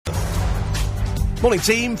Morning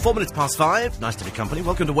team, 4 minutes past 5. Nice to be company.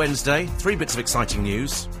 Welcome to Wednesday. 3 bits of exciting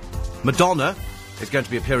news. Madonna is going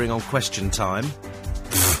to be appearing on Question Time.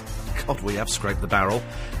 God, we have scraped the barrel.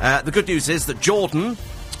 The good news is that Jordan,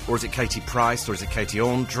 or is it Katie Price, or is it Katie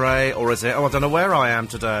Andre, or is it... Oh, I don't know where I am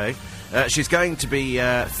today. She's going to be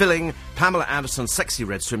filling Pamela Anderson's sexy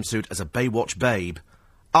red swimsuit as a Baywatch babe.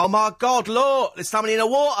 Oh, my God, look! There's somebody in the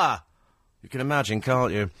water! You can imagine,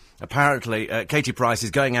 can't you? Apparently, Katie Price is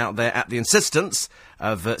going out there at the insistence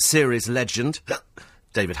of series legend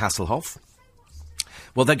David Hasselhoff.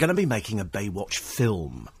 Well, they're going to be making a Baywatch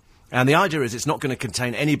film. And the idea is it's not going to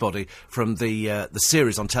contain anybody from the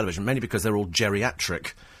series on television, mainly because they're all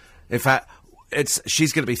geriatric. In fact,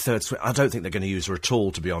 she's going to be third swim. I don't think they're going to use her at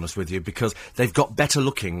all, to be honest with you, because they've got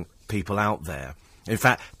better-looking people out there. In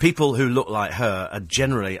fact, people who look like her are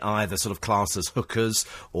generally either sort of classed as hookers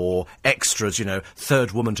or extras, you know,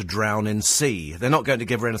 third woman to drown in sea. They're not going to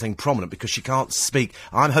give her anything prominent because she can't speak.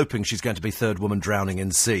 I'm hoping she's going to be third woman drowning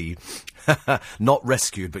in sea. Not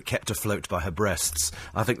rescued, but kept afloat by her breasts.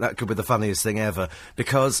 I think that could be the funniest thing ever.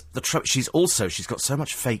 Because she's got so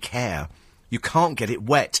much fake hair. You can't get it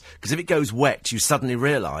wet. Because if it goes wet, you suddenly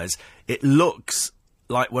realise it looks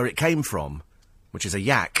like where it came from, which is a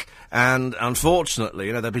yak. And unfortunately,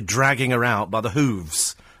 you know, they'll be dragging her out by the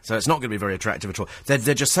hooves. So it's not going to be very attractive at all.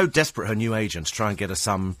 They're just so desperate, her new agent, to try and get her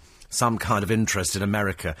some kind of interest in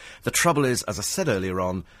America. The trouble is, as I said earlier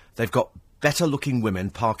on, they've got better-looking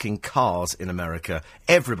women parking cars in America.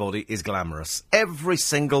 Everybody is glamorous. Every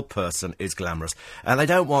single person is glamorous. And they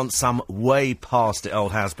don't want some way past it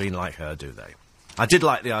old has-been like her, do they? I did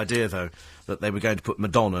like the idea, though, that they were going to put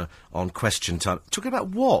Madonna on Question Time. Talking about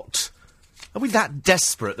what? Are we that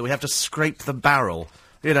desperate that we have to scrape the barrel,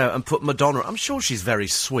 you know, and put Madonna... I'm sure she's very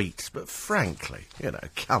sweet, but frankly, you know,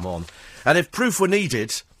 come on. And if proof were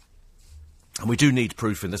needed, and we do need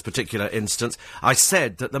proof in this particular instance, I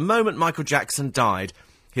said that the moment Michael Jackson died,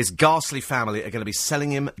 his ghastly family are going to be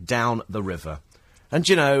selling him down the river. And,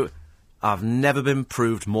 you know, I've never been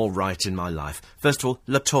proved more right in my life. First of all,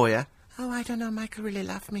 LaToya... Oh, I don't know, Michael really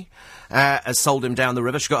loved me. Has sold him down the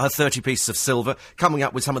river. She got her 30 pieces of silver, coming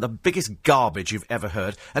up with some of the biggest garbage you've ever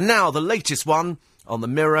heard. And now, the latest one, on the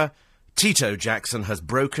Mirror, Tito Jackson has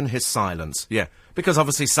broken his silence. Yeah, because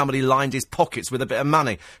obviously somebody lined his pockets with a bit of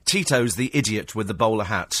money. Tito's the idiot with the bowler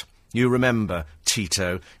hat. You remember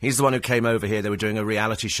Tito. He's the one who came over here. They were doing a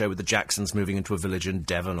reality show with the Jacksons moving into a village in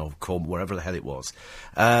Devon or Cornwall, wherever the hell it was.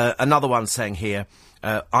 Another one saying here,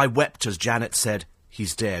 I wept as Janet said,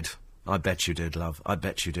 he's dead. I bet you did, love. I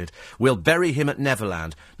bet you did. We'll bury him at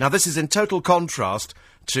Neverland. Now, this is in total contrast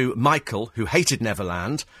to Michael, who hated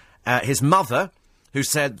Neverland, his mother, who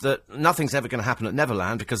said that nothing's ever going to happen at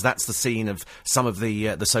Neverland because that's the scene of some of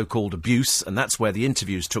the so-called abuse, and that's where the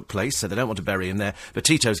interviews took place, so they don't want to bury him there. But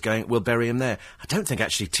Tito's going, we'll bury him there. I don't think,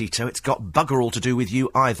 actually, Tito, it's got bugger all to do with you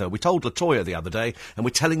either. We told LaToya the other day, and we're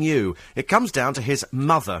telling you, it comes down to his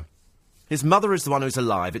mother. His mother is the one who's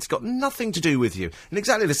alive. It's got nothing to do with you. In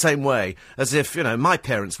exactly the same way as if, you know, my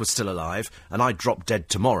parents were still alive and I dropped dead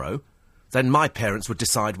tomorrow, then my parents would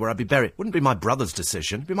decide where I'd be buried. It wouldn't be my brother's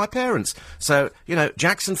decision. It'd be my parents. So, you know,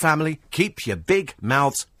 Jackson family, keep your big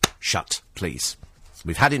mouths shut, please.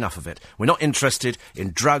 We've had enough of it. We're not interested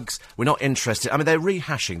in drugs. We're not interested... I mean, they're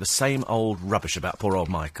rehashing the same old rubbish about poor old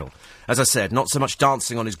Michael. As I said, not so much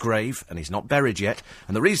dancing on his grave, and he's not buried yet.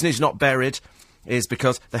 And the reason he's not buried... is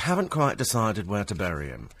because they haven't quite decided where to bury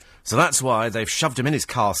him. So that's why they've shoved him in his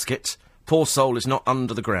casket. Poor soul is not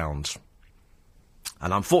under the ground.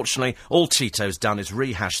 And unfortunately, all Tito's done is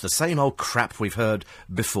rehash the same old crap we've heard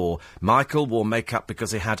before. Michael wore makeup because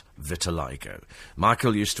he had vitiligo.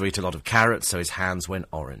 Michael used to eat a lot of carrots, so his hands went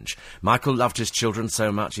orange. Michael loved his children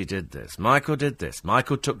so much he did this. Michael did this.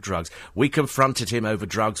 Michael took drugs. We confronted him over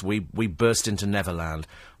drugs. We burst into Neverland.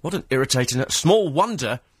 What an irritating... Small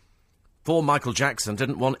wonder... Poor Michael Jackson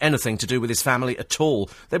didn't want anything to do with his family at all.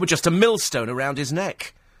 They were just a millstone around his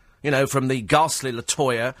neck. You know, from the ghastly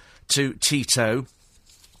LaToya to Tito.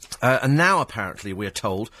 And now, apparently, we're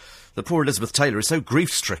told that poor Elizabeth Taylor is so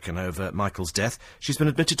grief-stricken over Michael's death, she's been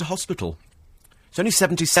admitted to hospital. She's only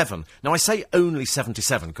 77. Now, I say only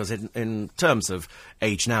 77, because in terms of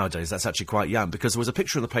age nowadays, that's actually quite young, because there was a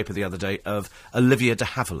picture in the paper the other day of Olivia de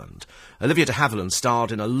Havilland. Olivia de Havilland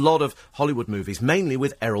starred in a lot of Hollywood movies, mainly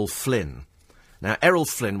with Errol Flynn. Now, Errol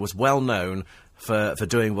Flynn was well known for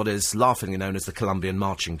doing what is laughingly known as the Colombian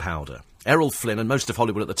marching powder. Errol Flynn and most of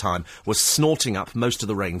Hollywood at the time was snorting up most of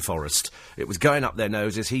the rainforest. It was going up their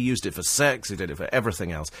noses. He used it for sex. He did it for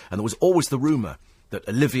everything else. And there was always the rumour that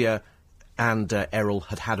Olivia and Errol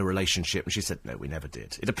had a relationship, and she said, no, we never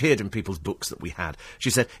did. It appeared in people's books that we had. She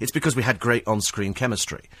said, it's because we had great on-screen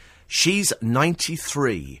chemistry. She's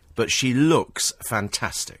 93, but she looks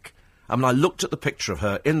fantastic. I mean, I looked at the picture of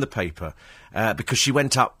her in the paper, because she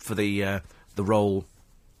went up for the role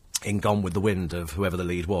in Gone with the Wind of whoever the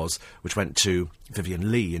lead was, which went to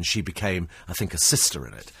Vivian Leigh, and she became, I think, a sister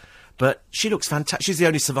in it. But she looks fantastic. She's the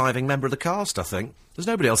only surviving member of the cast, I think. There's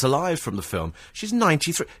nobody else alive from the film. She's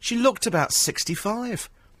 93. She looked about 65.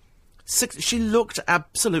 She looked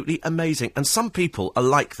absolutely amazing. And some people are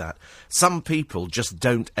like that. Some people just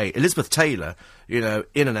don't age. Elizabeth Taylor, you know,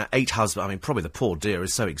 in and out, 8 husbands. I mean, probably the poor dear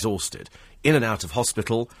is so exhausted. In and out of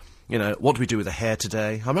hospital. You know, what do we do with her hair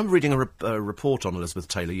today? I remember reading a report on Elizabeth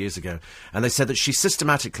Taylor years ago, and they said that she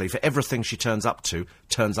systematically, for everything she turns up to,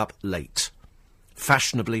 turns up late.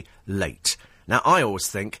 Fashionably late. Now, I always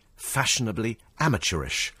think fashionably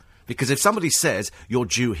amateurish. Because if somebody says you're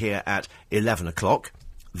due here at 11 o'clock,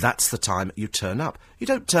 that's the time you turn up. You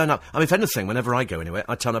don't turn up... I mean, if anything, whenever I go anywhere,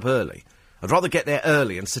 I turn up early. I'd rather get there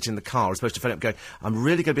early and sit in the car as opposed to phone up going, I'm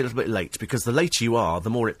really going to be a little bit late, because the later you are, the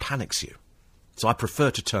more it panics you. So I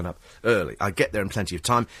prefer to turn up early. I get there in plenty of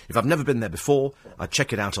time. If I've never been there before, I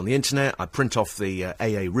check it out on the internet, I print off the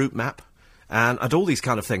AA route map, and I do all these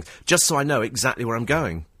kind of things, just so I know exactly where I'm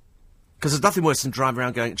going. Because there's nothing worse than driving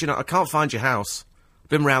around going, do you know, I can't find your house.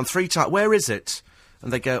 Been round 3 times, where is it?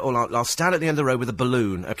 And they go, oh, I'll stand at the end of the road with a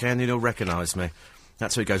balloon, okay, and you'll recognise me.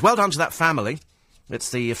 That's who it goes. Well done to that family. It's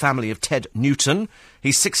the family of Ted Newton.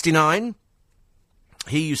 He's 69.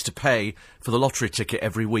 He used to pay for the lottery ticket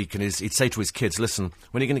every week, and he'd say to his kids, listen,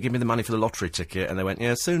 when are you going to give me the money for the lottery ticket? And they went,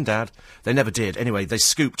 yeah, soon, Dad. They never did. Anyway, they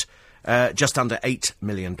scooped just under £8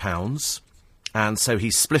 million, and so he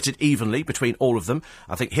split it evenly between all of them.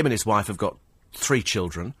 I think him and his wife have got 3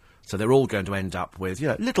 children, so they're all going to end up with, you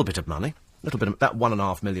know, a little bit of money. A little bit of about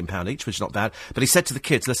 £1.5 million each, which is not bad. But he said to the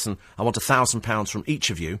kids, listen, I want £1,000 from each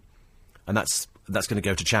of you, and that's going to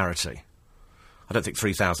go to charity. I don't think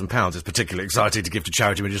 £3,000 is particularly exciting to give to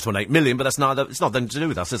charity when you just won 8 million, but it's not nothing to do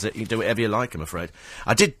with us, is it? You can do whatever you like, I'm afraid.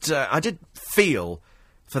 I did feel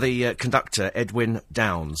for the conductor, Edwin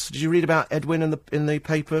Downes. Did you read about Edwin in the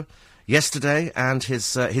paper yesterday? And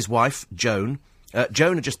his wife, Joan.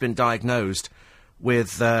 Joan had just been diagnosed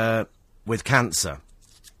with cancer,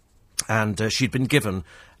 and she'd been given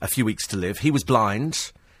a few weeks to live. He was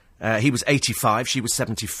blind. He was 85, she was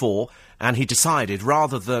 74, and he decided,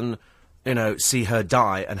 rather than, you know, see her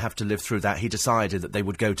die and have to live through that, he decided that they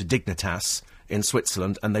would go to Dignitas in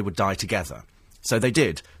Switzerland and they would die together. So they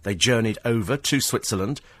did. They journeyed over to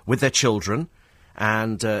Switzerland with their children,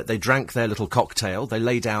 and they drank their little cocktail. They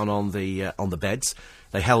lay down on the beds.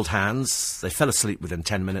 They held hands. They fell asleep within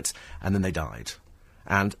 10 minutes, and then they died.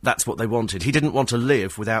 And that's what they wanted. He didn't want to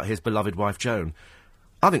live without his beloved wife, Joan.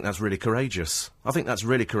 I think that's really courageous. I think that's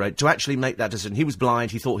really courageous, to actually make that decision. He was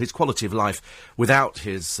blind. He thought his quality of life without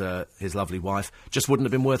his lovely wife just wouldn't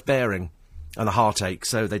have been worth bearing, and the heartache,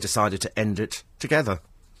 so they decided to end it together.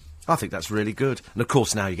 I think that's really good. And, of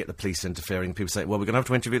course, now you get the police interfering. People say, well, we're going to have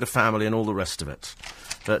to interview the family and all the rest of it.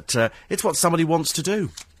 But it's what somebody wants to do.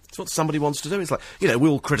 It's what somebody wants to do. It's like, you know, we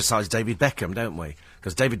all criticise David Beckham, don't we?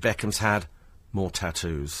 Because David Beckham's had more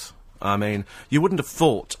tattoos. I mean, you wouldn't have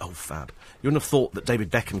thought... Oh, fab. You wouldn't have thought that David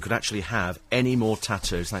Beckham could actually have any more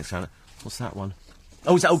tattoos. Thanks, Hannah. What's that one?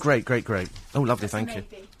 Oh, is that... Oh, great. Oh, lovely, thank you.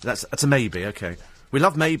 That's a maybe, OK. We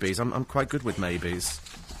love maybes. I'm quite good with maybes.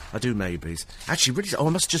 I do maybes. Actually, really... Oh,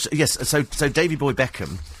 I must just... Yes, so Davy Boy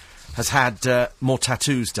Beckham has had more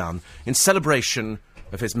tattoos done in celebration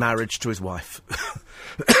of his marriage to his wife.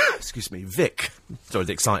 Excuse me, Vic. Sorry,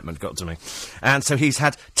 the excitement got to me. And so he's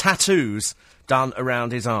had tattoos done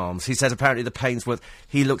around his arms. He said apparently the pain's worth...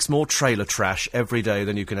 He looks more trailer trash every day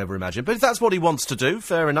than you can ever imagine. But if that's what he wants to do,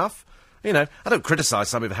 fair enough. You know, I don't criticise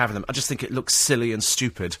some of having them. I just think it looks silly and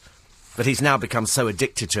stupid. But he's now become so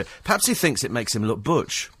addicted to it. Perhaps he thinks it makes him look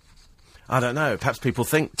butch. I don't know. Perhaps people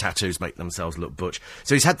think tattoos make themselves look butch.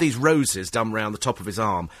 So he's had these roses done round the top of his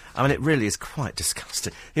arm. I mean, it really is quite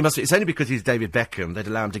disgusting. He must be... It's only because he's David Beckham they'd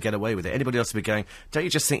allow him to get away with it. Anybody else would be going, don't you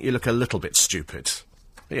just think you look a little bit stupid?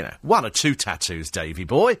 You know, 1 or 2 tattoos, Davy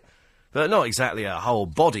boy. But not exactly a whole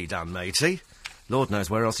body done, matey. Lord knows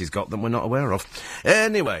where else he's got them we're not aware of.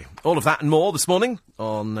 Anyway, all of that and more this morning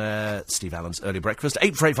on Steve Allen's Early Breakfast.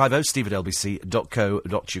 84850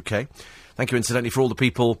 steve@lbc.co.uk. Thank you, incidentally, for all the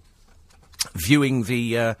people viewing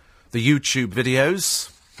the YouTube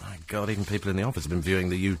videos. My God, even people in the office have been viewing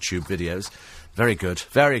the YouTube videos. Very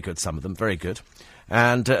good, some of them, very good.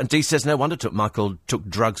 And Dee says, no wonder Michael took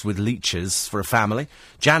drugs with leeches for a family.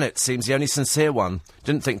 Janet seems the only sincere one.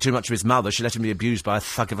 Didn't think too much of his mother. She let him be abused by a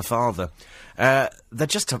thug of a father. They're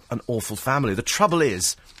just an awful family. The trouble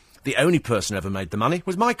is, the only person who ever made the money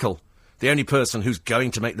was Michael. The only person who's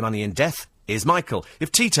going to make the money in death is Michael.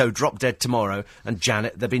 If Tito dropped dead tomorrow and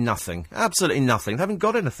Janet, there'd be nothing. Absolutely nothing. They haven't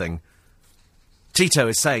got anything. Tito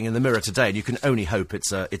is saying in the Mirror today, and you can only hope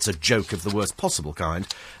it's a joke of the worst possible kind,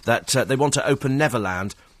 that they want to open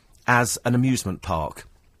Neverland as an amusement park.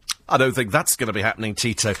 I don't think that's going to be happening,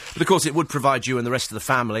 Tito. But of course it would provide you and the rest of the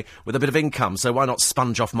family with a bit of income, so why not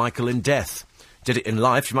sponge off Michael in death? Did it in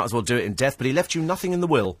life, you might as well do it in death, but he left you nothing in the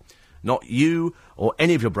will. Not you or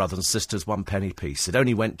any of your brothers and sisters 1 penny piece. It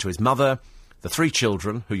only went to his mother, the 3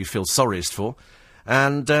 children, who you feel sorriest for,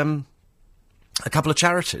 and a couple of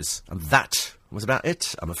charities. And that was about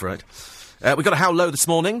it, I'm afraid. We got a How Low this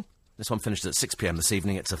morning. This one finished at 6 p.m. this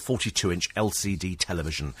evening. It's a 42-inch LCD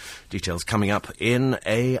television. Details coming up in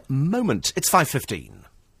a moment. It's 5:15.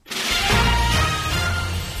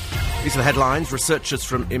 These are the headlines. Researchers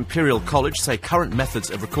from Imperial College say current methods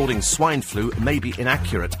of recording swine flu may be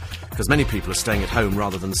inaccurate because many people are staying at home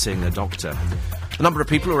rather than seeing their doctor. The number of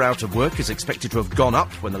people who are out of work is expected to have gone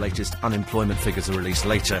up when the latest unemployment figures are released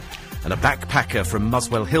later. And a backpacker from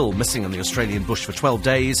Muswell Hill, missing in the Australian bush for 12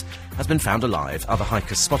 days, has been found alive. Other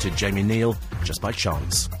hikers spotted Jamie Neal just by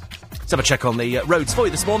chance. Let's have a check on the roads for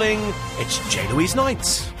you this morning. It's J. Louise Knight.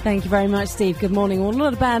 Thank you very much, Steve. Good morning. Well,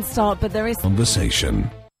 not a bad start, but there is... Conversation.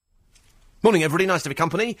 Morning, everybody. Nice to have your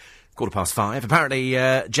company. 5:15. Apparently,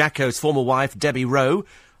 Jacko's former wife, Debbie Rowe,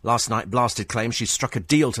 last night blasted claims she struck a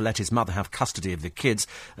deal to let his mother have custody of the kids.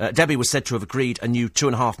 Debbie was said to have agreed a new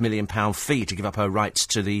 £2.5 million fee to give up her rights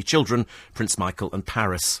to the children, Prince Michael and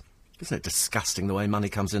Paris. Isn't it disgusting the way money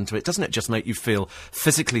comes into it? Doesn't it just make you feel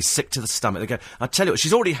physically sick to the stomach? They go, I tell you what,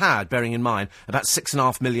 she's already had, bearing in mind, about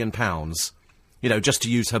 £6.5 million. You know, just to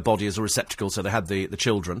use her body as a receptacle, so they had the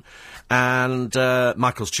children. And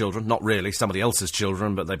Michael's children, not really, somebody else's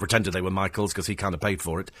children, but they pretended they were Michael's because he kind of paid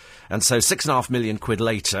for it. And so £6.5 million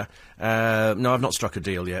later, no, I've not struck a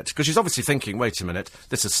deal yet. Because she's obviously thinking, wait a minute,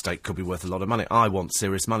 this estate could be worth a lot of money. I want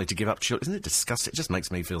serious money to give up children. Isn't it disgusting? It just makes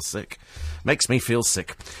me feel sick. Makes me feel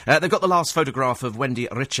sick. They've got the last photograph of Wendy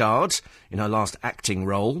Richard in her last acting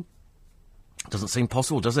role. Doesn't seem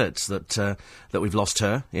possible, does it, that we've lost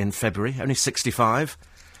her in February. Only 65.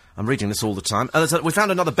 I'm reading this all the time. We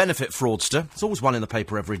found another benefit fraudster. There's always one in the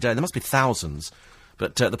paper every day. There must be thousands,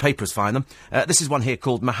 but the papers find them. This is one here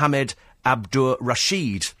called Mohammed Abdur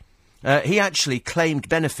Rashid. He actually claimed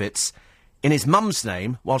benefits in his mum's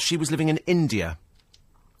name while she was living in India.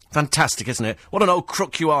 Fantastic, isn't it? What an old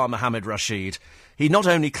crook you are, Mohammed Rashid. He not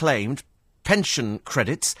only claimed pension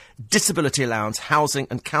credits, disability allowance, housing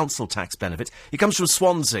and council tax benefits. He comes from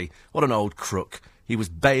Swansea. What an old crook. He was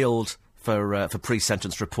bailed for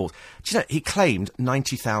pre-sentence report. Do you know, he claimed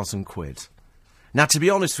 90,000 quid. Now, to be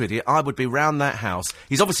honest with you, I would be round that house.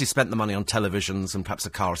 He's obviously spent the money on televisions and perhaps a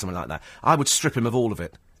car or something like that. I would strip him of all of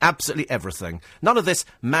it. Absolutely everything. None of this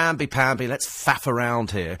mamby-pamby, let's faff around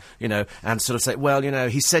here, you know, and sort of say, well, you know,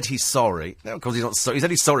 he said he's sorry. No, of course he's not sorry. He said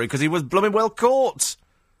he's sorry because he was blooming well caught.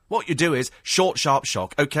 What you do is, short, sharp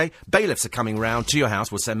shock, OK? Bailiffs are coming round to your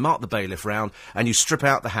house. We'll send Mark the bailiff round, and you strip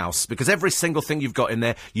out the house, because every single thing you've got in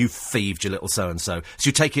there, you've thieved, you little so-and-so. So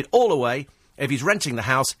you take it all away. If he's renting the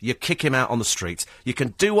house, you kick him out on the streets. You can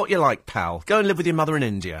do what you like, pal. Go and live with your mother in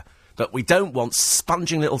India. But we don't want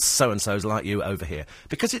sponging little so-and-sos like you over here,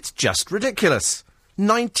 because it's just ridiculous.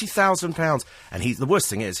 £90,000. And the worst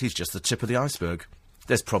thing is, he's just the tip of the iceberg.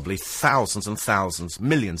 There's probably thousands and thousands,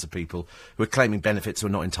 millions of people who are claiming benefits who are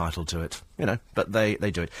not entitled to it. You know, but they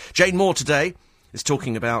do it. Jane Moore today is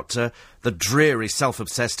talking about the dreary,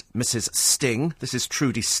 self-obsessed Mrs. Sting. This is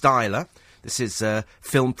Trudy Styler. This is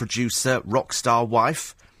film producer, rock star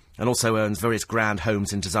wife, and also owns various grand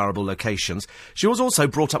homes in desirable locations. She was also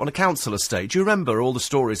brought up on a council estate. Do you remember all the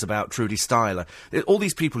stories about Trudy Styler? All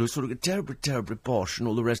these people who sort of get terribly, terribly posh and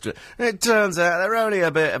all the rest of it. And it turns out they're only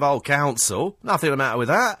a bit of old council. Nothing the matter with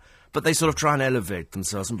that. But they sort of try and elevate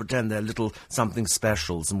themselves and pretend they're little something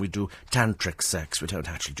specials, and we do tantric sex. We don't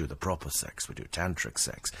actually do the proper sex. We do tantric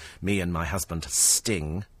sex. Me and my husband,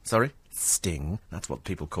 Sting. Sorry? Sting. That's what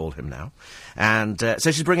people call him now. And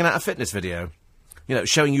so she's bringing out a fitness video. You know,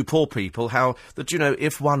 showing you poor people how that, you know,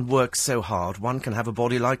 if one works so hard, one can have a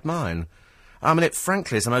body like mine. I mean, it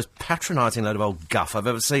frankly is the most patronising load of old guff I've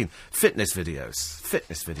ever seen. Fitness videos.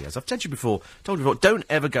 Fitness videos. I've told you before, don't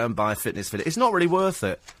ever go and buy a fitness video. It's not really worth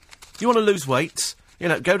it. You want to lose weight, you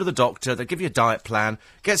know, go to the doctor, they give you a diet plan,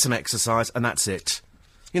 get some exercise, and that's it.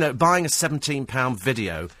 You know, buying a £17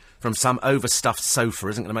 video from some overstuffed sofa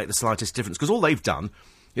isn't going to make the slightest difference, because all they've done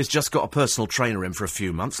is just got a personal trainer in for a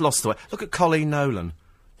few months, lost the weight. Look at Colleen Nolan.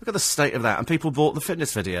 Look at the state of that. And people bought the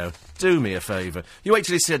fitness video. Do me a favour. You wait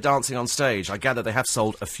till you see her dancing on stage. I gather they have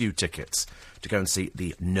sold a few tickets to go and see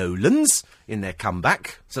the Nolans in their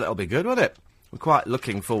comeback. So that'll be good, won't it? We're quite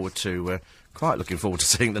looking forward to Quite looking forward to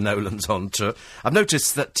seeing the Nolans on tour. I've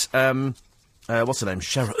noticed that, what's her name?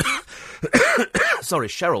 Cheryl. Sorry,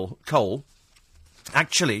 Cheryl Cole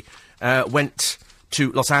actually went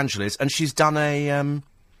to Los Angeles and she's done a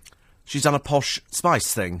Posh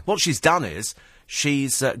Spice thing. What she's done is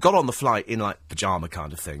she's got on the flight in, like, pyjama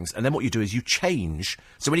kind of things, and then what you do is you change.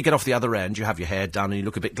 So when you get off the other end, you have your hair done and you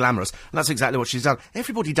look a bit glamorous, and that's exactly what she's done.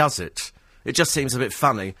 Everybody does it. It just seems a bit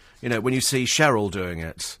funny, you know, when you see Cheryl doing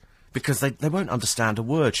it, because they won't understand a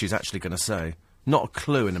word she's actually going to say. Not a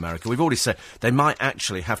clue in America. We've already said they might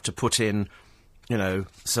actually have to put in, you know,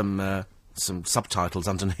 some subtitles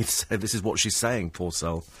underneath. So this is what she's saying, poor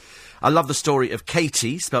soul. I love the story of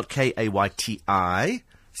Katie, spelled K-A-Y-T-I.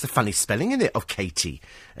 It's a funny spelling, isn't it, of Katie?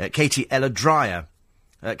 Katie Ella Dreyer.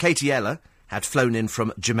 Katie Ella had flown in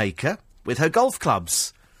from Jamaica with her golf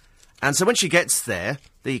clubs. And so when she gets there,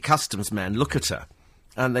 the customs men look at her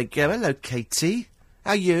and they go, "Hello, Katie.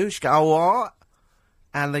 How are you?" She go, "Oh, what?"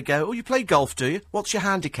 And they go, "Oh, you play golf, do you? What's your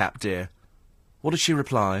handicap, dear?" What did she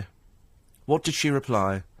reply? What did she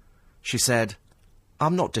reply? She said,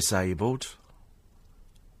 "I'm not disabled."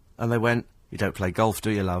 And they went, "You don't play golf, do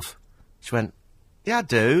you, love?" She went, "Yeah, I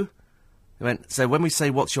do." They went, "So when we say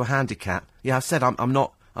what's your handicap?" "Yeah, I said I'm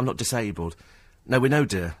not disabled." "No, we know,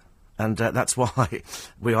 dear. And that's why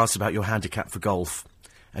we asked about your handicap for golf.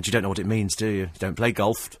 And you don't know what it means, do you? You don't play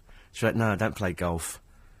golf." She went, "No, I don't play golf."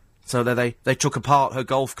 So they took apart her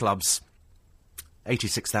golf clubs.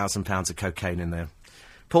 £86,000 of cocaine in there.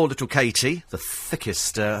 Poor little Katie, the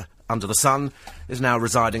thickest under the sun, is now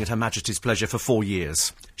residing at Her Majesty's pleasure for 4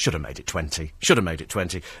 years. Should have made it 20. Should have made it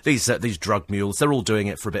 20. These drug mules, they're all doing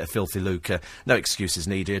it for a bit of filthy lucre. No excuses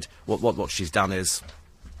needed. What she's done is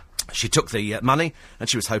she took the money and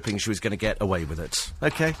she was hoping she was going to get away with it.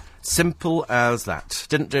 OK? Simple as that.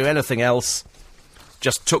 Didn't do anything else.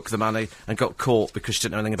 Just took the money and got caught because she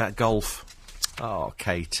didn't know anything about golf. Oh,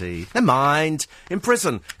 Katie. Never mind. In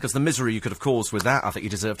prison. Because the misery you could have caused with that, I think you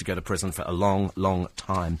deserve to go to prison for a long, long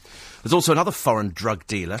time. There's also another foreign drug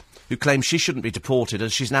dealer who claims she shouldn't be deported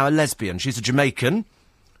as she's now a lesbian. She's a Jamaican,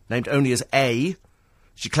 named only as A.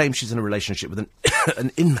 She claims she's in a relationship with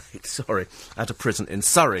an inmate, at a prison in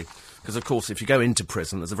Surrey. Because, of course, if you go into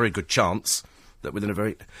prison, there's a very good chance that within a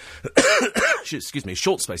very,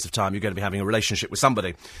 short space of time, you're going to be having a relationship with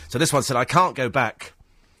somebody. So this one said, "I can't go back,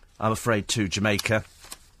 I'm afraid, to Jamaica,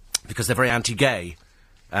 because they're very anti-gay.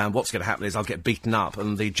 And what's going to happen is I'll get beaten up."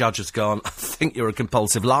 And the judge has gone, "I think you're a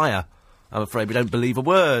compulsive liar. I'm afraid we don't believe a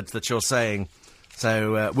word that you're saying.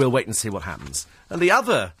 So we'll wait and see what happens." And the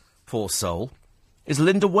other poor soul is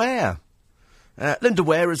Linda Ware. Linda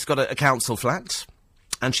Ware has got a council flat,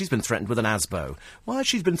 and she's been threatened with an ASBO. Why has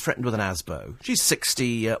she been threatened with an ASBO? She's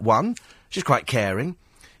 61. She's quite caring.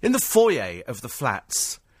 In the foyer of the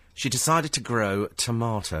flats, she decided to grow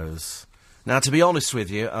tomatoes. Now, to be honest with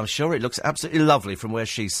you, I'm sure it looks absolutely lovely from where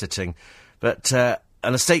she's sitting. But an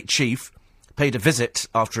estate chief paid a visit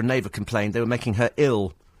after a neighbour complained they were making her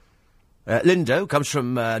ill. Linda, who comes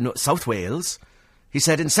from South Wales, he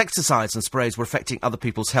said insecticides and sprays were affecting other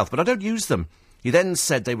people's health, but I don't use them. He then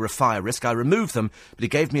said they were a fire risk. I removed them, but he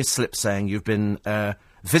gave me a slip saying you've been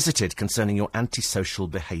visited concerning your antisocial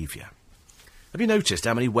behaviour. Have you noticed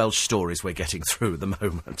how many Welsh stories we're getting through at the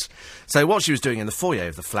moment? So what she was doing in the foyer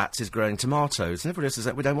of the flats is growing tomatoes. And everybody else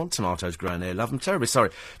says, "We don't want tomatoes growing here, love. I'm terribly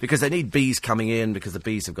sorry." Because they need bees coming in, because the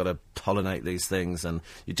bees have got to pollinate these things, and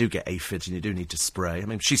you do get aphids, and you do need to spray. I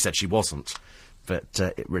mean, she said she wasn't, but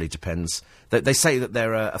it really depends. They say that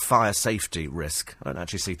they're a fire safety risk. I don't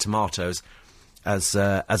actually see tomatoes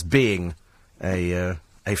as being a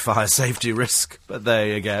fire safety risk, but there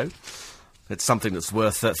you go. It's something that's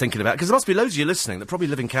worth thinking about, because there must be loads of you listening that probably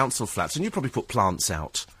live in council flats, and you probably put plants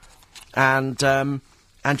out, and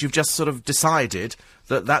you've just sort of decided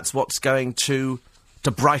that that's what's going to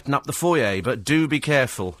brighten up the foyer. But do be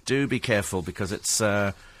careful, because it's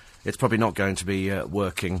probably not going to be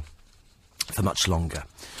working for much longer.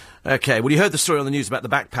 OK, well, you heard the story on the news about the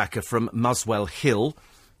backpacker from Muswell Hill,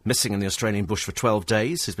 missing in the Australian bush for 12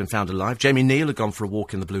 days. He's been found alive. Jamie Neal had gone for a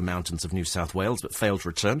walk in the Blue Mountains of New South Wales, but failed to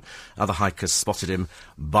return. Other hikers spotted him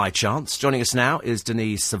by chance. Joining us now is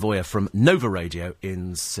Denise Savoya from Nova Radio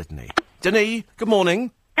in Sydney. Denise, good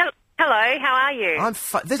morning. Hello, how are you? I'm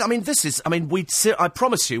I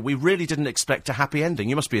promise you, we really didn't expect a happy ending.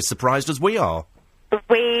 You must be as surprised as we are.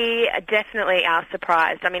 We definitely are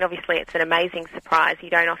surprised. I mean, obviously it's an amazing surprise. You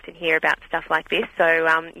don't often hear about stuff like this. So,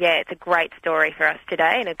 it's a great story for us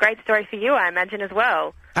today, and a great story for you, I imagine, as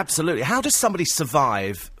well. Absolutely. How does somebody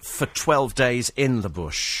survive for 12 days in the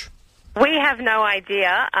bush? We have no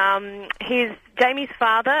idea. His Jamie's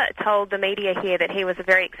father told the media here that he was a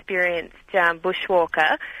very experienced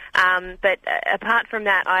bushwalker, but apart from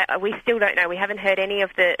that, we still don't know. We haven't heard any of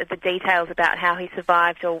the details about how he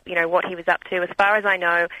survived or, what he was up to. As far as I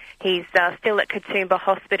know, he's still at Katoomba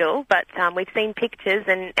Hospital, but we've seen pictures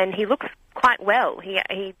and he looks quite well. He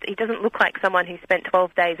doesn't look like someone who spent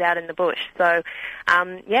 12 days out in the bush. So,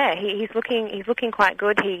 he's looking quite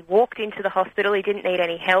good. He walked into the hospital. He didn't need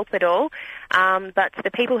any help at all. But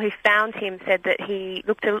the people who found him said that he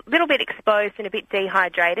looked a little bit exposed and a bit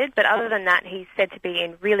dehydrated. But other than that, he's said to be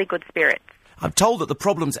in really good spirits. I'm told that the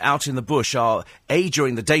problems out in the bush are A,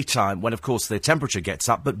 during the daytime, when, of course, the temperature gets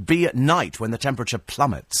up, but B, at night, when the temperature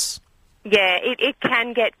plummets. Yeah, it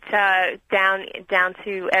can get down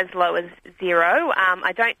to as low as 0.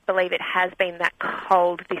 I don't believe it has been that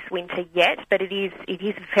cold this winter yet, but it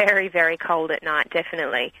is very, very cold at night,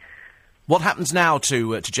 definitely. What happens now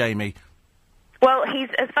to Jamie? Well,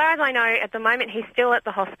 as far as I know, at the moment he's still at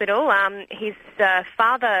the hospital. His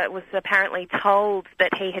father was apparently told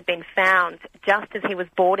that he had been found just as he was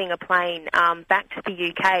boarding a plane back to the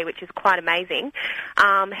UK, which is quite amazing.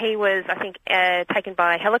 He was, I think, taken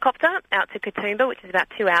by helicopter out to Katoomba, which is about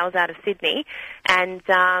 2 hours out of Sydney, and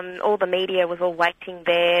all the media was all waiting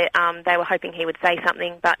there. They were hoping he would say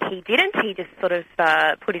something, but he didn't. He just sort of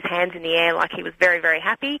put his hands in the air like he was very, very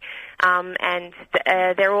happy, and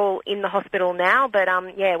they're all in the hospital now. But,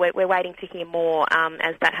 we're waiting to hear more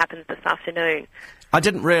as that happens this afternoon. I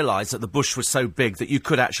didn't realise that the bush was so big that you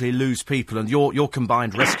could actually lose people and your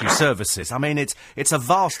combined rescue services. I mean, it's a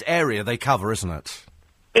vast area they cover, isn't it?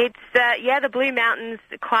 It's, the Blue Mountains,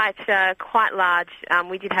 quite large.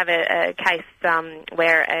 We did have a case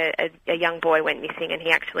where a young boy went missing and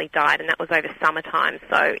he actually died, and that was over summertime.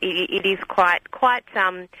 So it is quite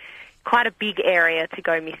a big area to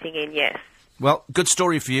go missing in, yes. Well, good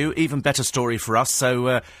story for you, even better story for us.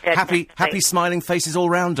 So happy, smiling faces all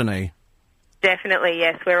round, Denis. Definitely,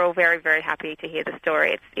 yes. We're all very, very happy to hear the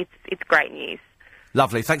story. It's great news.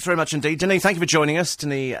 Lovely. Thanks very much indeed. Denis, thank you for joining us.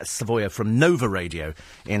 Denis Savoya from Nova Radio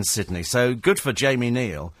in Sydney. So good for Jamie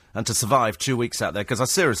Neal and to survive 2 weeks out there, because I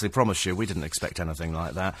seriously promise you, we didn't expect anything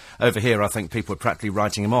like that. Over here, I think people were practically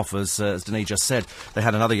writing him off, as Denis just said. They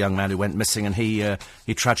had another young man who went missing, and he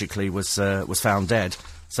tragically was found dead.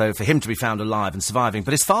 So for him to be found alive and surviving.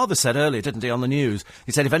 But his father said earlier, didn't he, on the news,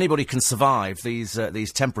 he said if anybody can survive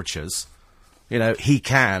these temperatures, he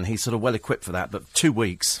can. He's sort of well-equipped for that. But 2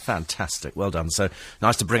 weeks, fantastic. Well done. So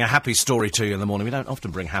nice to bring a happy story to you in the morning. We don't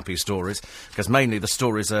often bring happy stories, because mainly the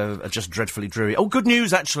stories are just dreadfully dreary. Oh, good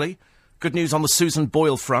news, actually. Good news on the Susan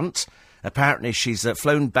Boyle front. Apparently she's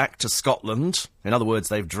flown back to Scotland. In other words,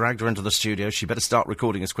 they've dragged her into the studio. She better start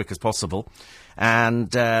recording as quick as possible.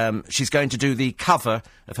 And she's going to do the cover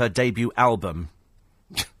of her debut album.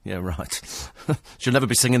 Yeah, right. She'll never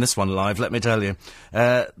be singing this one live, let me tell you.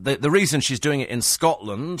 The reason she's doing it in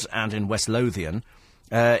Scotland and in West Lothian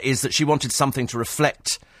is that she wanted something to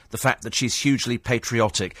reflect the fact that she's hugely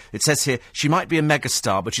patriotic. It says here, she might be a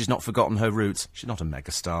megastar, but she's not forgotten her roots. She's not a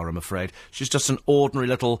megastar, I'm afraid. She's just an ordinary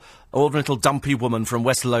little dumpy woman from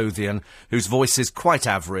West Lothian whose voice is quite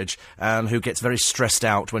average and who gets very stressed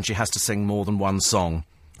out when she has to sing more than one song.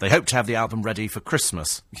 They hope to have the album ready for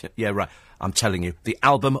Christmas. Yeah, right. I'm telling you, the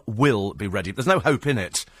album will be ready. There's no hope in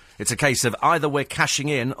it. It's a case of either we're cashing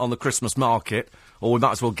in on the Christmas market, or we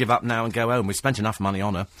might as well give up now and go home. We've spent enough money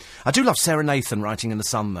on her. I do love Sarah Nathan writing in The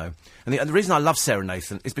Sun, though. And the reason I love Sarah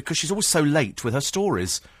Nathan is because she's always so late with her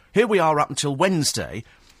stories. Here we are up until Wednesday,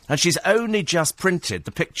 and she's only just printed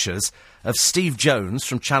the pictures of Steve Jones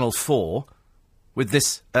from Channel 4 with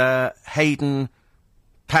this Hayden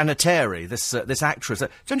Panettiere, this actress.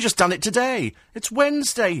 She's only just done it today. It's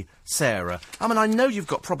Wednesday, Sarah. I mean, I know you've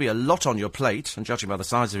got probably a lot on your plate, and judging by the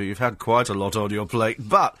size of it, you've had quite a lot on your plate,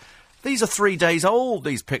 but these are 3 days old,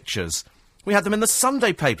 these pictures. We had them in the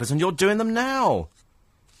Sunday papers, and you're doing them now.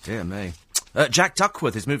 Dear me. Jack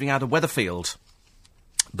Duckworth is moving out of Weatherfield.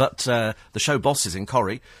 But the show bosses in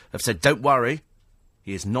Corrie have said, don't worry,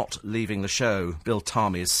 he is not leaving the show. Bill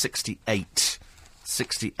Tarmy is 68.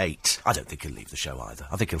 68. I don't think he'll leave the show either.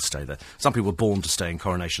 I think he'll stay there. Some people were born to stay in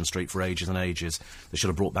Coronation Street for ages and ages. They should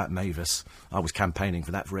have brought back Mavis. I was campaigning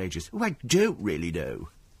for that for ages. Oh, I don't really know.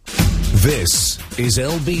 This is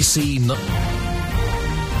LBC...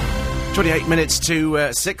 28 minutes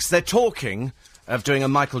to 6. They're talking of doing a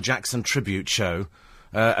Michael Jackson tribute show.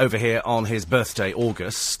 over here on his birthday,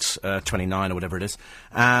 August 29 or whatever it is,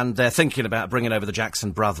 and they're thinking about bringing over the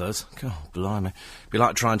Jackson brothers. God, blimey. Be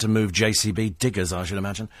like trying to move JCB Diggers, I should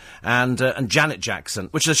imagine. And Janet Jackson,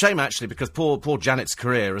 which is a shame, actually, because poor Janet's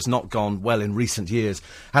career has not gone well in recent years.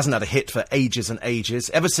 Hasn't had a hit for ages and ages.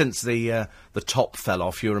 Ever since the top fell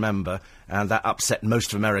off, you remember, and that upset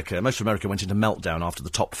most of America. Most of America went into meltdown after the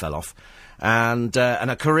top fell off. And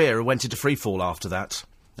her career went into freefall after that.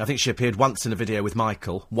 I think she appeared once in a video with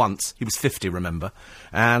Michael. Once. He was 50, remember.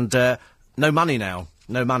 And no money now.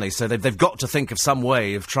 No money. So they've got to think of some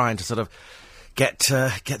way of trying to sort of get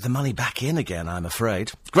the money back in again, I'm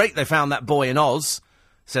afraid. Great they found that boy in Oz,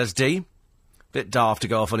 says Dee. Bit daft to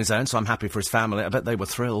go off on his own, so I'm happy for his family. I bet they were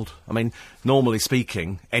thrilled. I mean, normally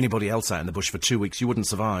speaking, anybody else out in the bush for 2 weeks, you wouldn't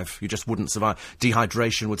survive. You just wouldn't survive.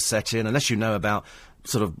 Dehydration would set in, unless you know about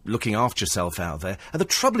sort of looking after yourself out there. And the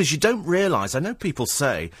trouble is, you don't realise, I know people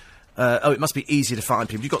say, it must be easy to find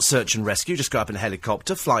people. You've got search and rescue, just go up in a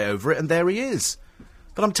helicopter, fly over it, and there he is.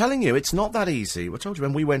 But I'm telling you, it's not that easy. I told you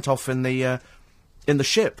when we went off in the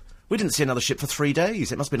ship, we didn't see another ship for 3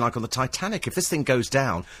 days. It must have been like on the Titanic. If this thing goes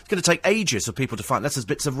down, it's going to take ages for people to find. That's as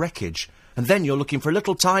bits of wreckage. And then you're looking for a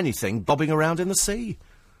little tiny thing bobbing around in the sea.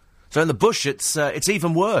 So in the bush, it's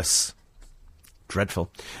even worse.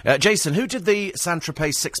 Dreadful. Jason, who did the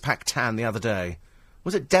Saint-Tropez six-pack tan the other day?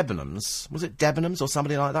 Was it Debenhams? Was it Debenhams or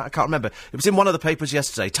somebody like that? I can't remember. It was in one of the papers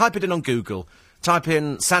yesterday. Type it in on Google. Type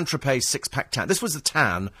in Saint-Tropez six-pack tan. This was the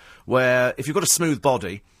tan where, if you've got a smooth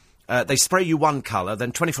body, they spray you one colour,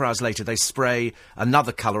 then 24 hours later they spray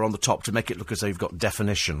another colour on the top to make it look as though you've got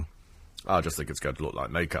definition. I just think it's going to look like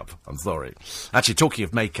makeup. I'm sorry. Actually, talking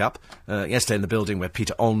of makeup, yesterday in the building where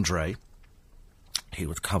Peter Andre, he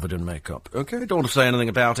was covered in makeup. OK, don't want to say anything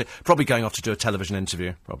about it. Probably going off to do a television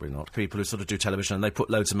interview. Probably not. People who sort of do television and they put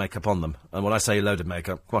loads of makeup on them. And when I say load of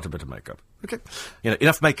makeup, quite a bit of makeup. OK? You know,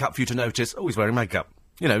 enough makeup for you to notice, oh, he's wearing makeup.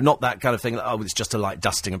 You know, not that kind of thing, oh, it's just a light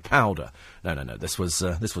dusting of powder. No, this was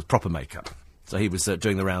proper makeup. So he was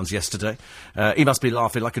doing the rounds yesterday. He must be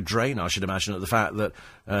laughing like a drain, I should imagine, at the fact that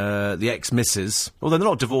the ex-missus, although they're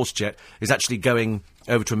not divorced yet, is actually going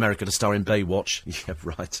over to America to star in Baywatch. Yeah,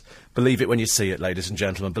 right. Believe it when you see it, ladies and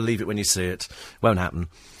gentlemen. Believe it when you see it. Won't happen.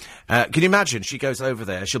 Can you imagine? She goes over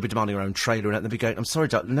there, she'll be demanding her own trailer, and they'll be going, I'm sorry,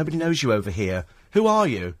 darling, nobody knows you over here. Who are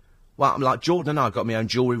you? Well, I'm like Jordan and I've got my own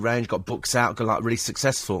jewellery range, got books out, got like really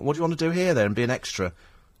successful. What do you want to do here then and be an extra?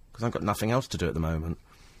 Because I've got nothing else to do at the moment.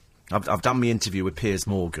 I've done my interview with Piers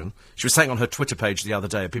Morgan. She was saying on her Twitter page the other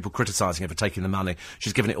day, people criticising her for taking the money,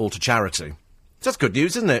 she's given it all to charity. That's good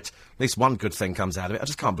news, isn't it? At least one good thing comes out of it. I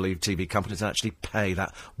just can't believe TV companies actually pay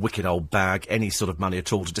that wicked old bag any sort of money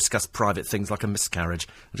at all to discuss private things like a miscarriage.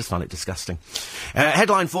 I just find it disgusting.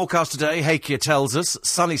 Headline forecast today, Hakea tells us,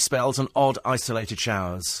 sunny spells and odd isolated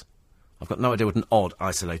showers. I've got no idea what an odd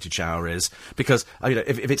isolated shower is, because, you know,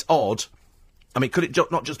 if it's odd, I mean, could it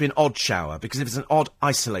not just be an odd shower? Because if it's an odd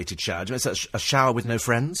isolated shower, do you know it's a shower with no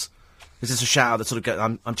friends? Is this a shower that sort of goes,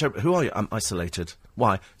 I'm terrible, who are you? I'm isolated.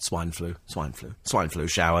 Why? Swine flu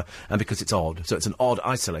shower, and because it's odd. So it's an odd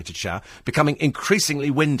isolated shower, becoming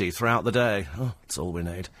increasingly windy throughout the day. Oh, that's all we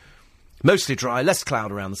need. Mostly dry, less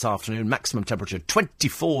cloud around this afternoon, maximum temperature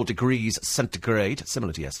 24 degrees centigrade,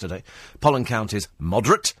 similar to yesterday. Pollen count is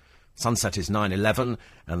moderate. Sunset is 9:11,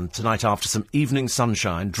 and tonight after some evening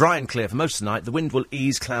sunshine, dry and clear for most of the night, the wind will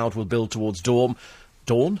ease, cloud will build towards dawn.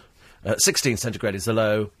 16 centigrade is the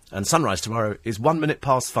low, and sunrise tomorrow is 1 minute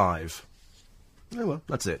past 5. Oh, well,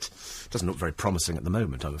 that's it. Doesn't look very promising at the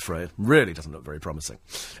moment, I'm afraid. Really doesn't look very promising.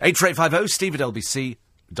 84850 steve at lbc.co.uk.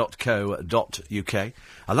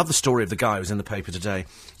 I love the story of the guy who was in the paper today,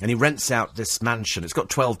 and he rents out this mansion. It's got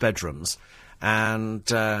 12 bedrooms, and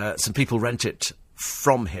some people rent it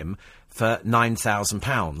from him for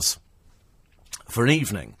 £9,000 for an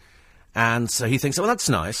evening. And so he thinks, well, that's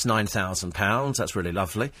nice, £9,000, that's really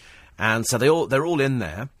lovely. And so they're all in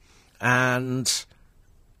there, and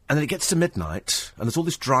then it gets to midnight, and there's all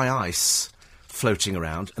this dry ice floating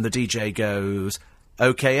around, and the DJ goes,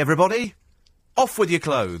 OK, everybody, off with your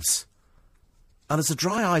clothes. And as the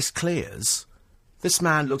dry ice clears, this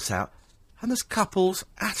man looks out, and there's couples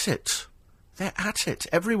at it. They're at it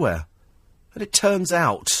everywhere. And it turns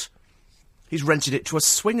out he's rented it to a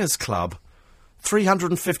swingers club.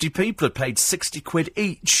 350 people had paid 60 quid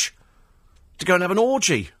each to go and have an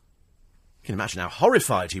orgy. You can imagine how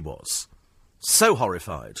horrified he was. So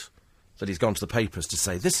horrified that he's gone to the papers to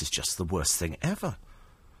say, this is just the worst thing ever.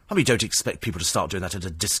 I mean, you don't expect people to start doing that at a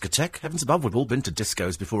discotheque. Heavens above, we've all been to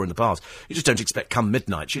discos before in the past. You just don't expect come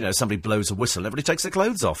midnight, you know, somebody blows a whistle and everybody takes their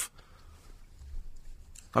clothes off.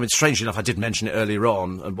 I mean, strangely enough, I did mention it earlier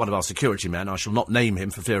on, and one of our security men, I shall not name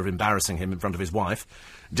him for fear of embarrassing him in front of his wife,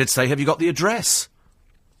 did say, have you got the address?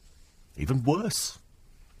 Even worse.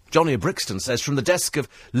 Johnny Brixton says, from the desk of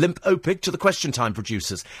Limp Opig to the Question Time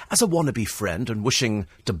producers, as a wannabe friend and wishing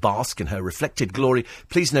to bask in her reflected glory,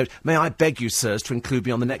 please note, may I beg you, sirs, to include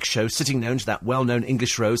me on the next show, sitting known to that well-known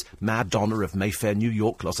English rose, Mad Donna of Mayfair, New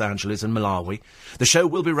York, Los Angeles and Malawi. The show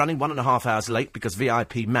will be running 1.5 hours late because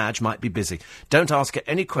VIP Madge might be busy. Don't ask her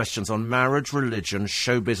any questions on marriage, religion,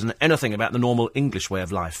 showbiz and anything about the normal English way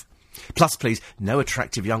of life. Plus, please, no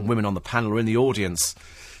attractive young women on the panel or in the audience.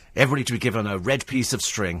 Everybody to be given a red piece of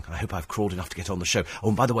string. I hope I've crawled enough to get on the show. Oh,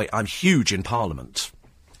 and by the way, I'm huge in Parliament.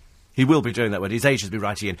 He will be doing that when his agents will be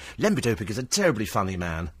writing in. Len Opig is a terribly funny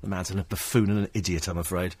man. The man's a buffoon and an idiot, I'm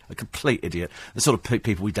afraid. A complete idiot. The sort of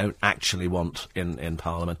people we don't actually want in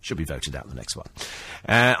Parliament. Should be voted out in the next one.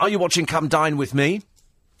 Are you watching Come Dine With Me?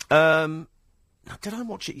 Did I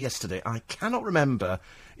watch it yesterday? I cannot remember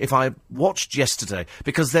if I watched yesterday,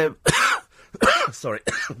 because they're... sorry.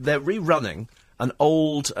 They're rerunning an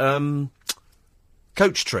old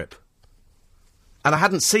coach trip, and I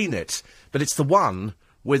hadn't seen it, but it's the one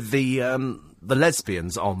with the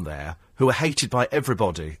lesbians on there who are hated by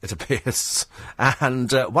everybody, it appears,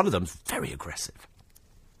 and one of them's very aggressive.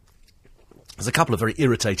 There's a couple of very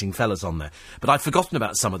irritating fellas on there, but I'd forgotten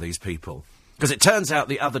about some of these people, because it turns out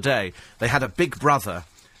the other day they had a Big Brother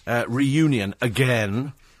reunion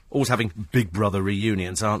again. Always having Big Brother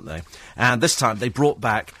reunions, aren't they? And this time they brought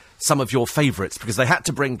back some of your favourites, because they had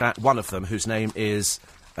to bring back one of them whose name is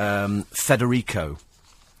Federico.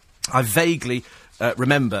 I vaguely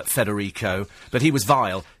remember Federico, but he was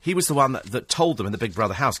vile. He was the one that told them in the Big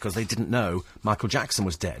Brother house, because they didn't know Michael Jackson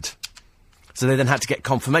was dead. So they then had to get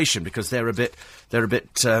confirmation, because they're a bit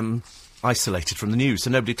isolated from the news,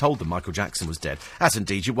 so nobody told them Michael Jackson was dead. As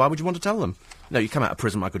indeed, why would you want to tell them? No, you come out of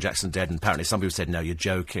prison, Michael Jackson dead, and apparently some people said, no, you're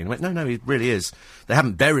joking. I went, no, he really is. They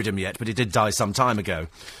haven't buried him yet, but he did die some time ago.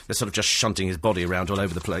 They're sort of just shunting his body around all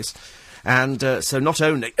over the place. And so not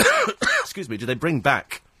only, excuse me, did they bring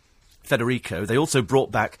back Federico, they also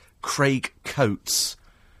brought back Craig Coates.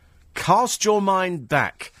 Cast your mind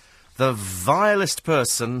back. The vilest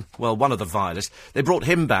person, well, one of the vilest, they brought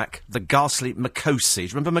him back, the ghastly Makosi. Do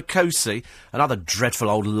you remember Makosi? Another dreadful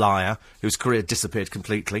old liar whose career disappeared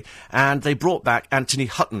completely. And they brought back Anthony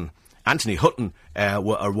Hutton. Anthony Hutton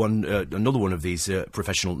another one of these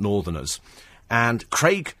professional northerners. And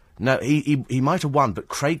Craig, no, he might have won, but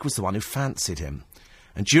Craig was the one who fancied him.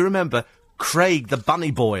 And do you remember Craig the bunny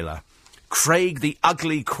boiler? Craig, the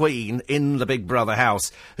ugly queen in the Big Brother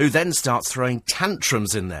house, who then starts throwing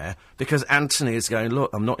tantrums in there because Anthony is going,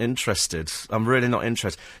 look, I'm not interested. I'm really not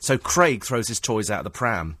interested. So Craig throws his toys out of the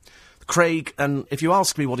pram. Craig, and if you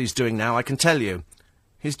ask me what he's doing now, I can tell you,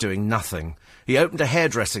 he's doing nothing. He opened a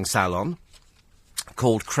hairdressing salon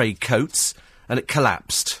called Craig Coates, and it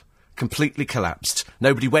collapsed. Completely collapsed.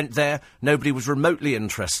 Nobody went there. Nobody was remotely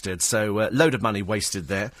interested. So, load of money wasted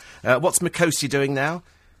there. What's Makosi doing now?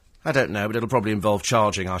 I don't know, but it'll probably involve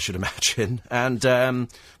charging, I should imagine. And,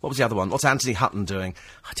 what was the other one? What's Anthony Hutton doing?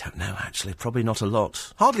 I don't know, actually. Probably not a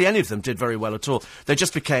lot. Hardly any of them did very well at all. They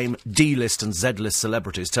just became D-list and Z-list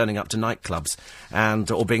celebrities turning up to nightclubs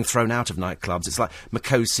or being thrown out of nightclubs. It's like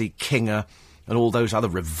Makosi, Kinger, and all those other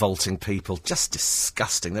revolting people. Just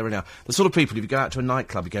disgusting. They really are. The sort of people, if you go out to a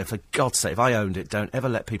nightclub, you go, for God's sake, if I owned it, don't ever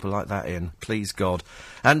let people like that in. Please, God.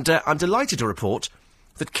 And, I'm delighted to report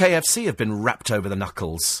that KFC have been wrapped over the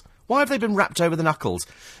knuckles. Why have they been wrapped over the knuckles?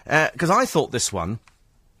 Because I thought this one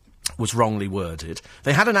was wrongly worded.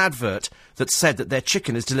 They had an advert that said that their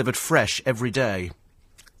chicken is delivered fresh every day.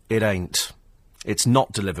 It ain't. It's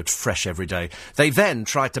not delivered fresh every day. They then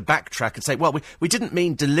tried to backtrack and say, well, we didn't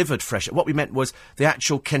mean delivered fresh. What we meant was the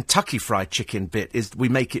actual Kentucky Fried Chicken bit is we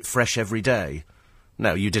make it fresh every day.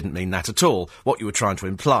 No, you didn't mean that at all. What you were trying to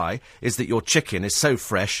imply is that your chicken is so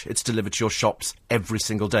fresh it's delivered to your shops every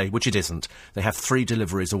single day, which it isn't. They have 3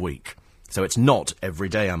 deliveries a week. So it's not every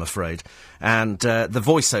day, I'm afraid. And the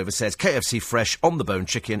voiceover says, KFC fresh, on-the-bone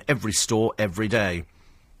chicken, every store, every day.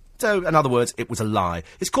 So, in other words, it was a lie.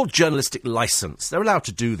 It's called journalistic licence. They're allowed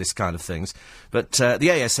to do this kind of things. But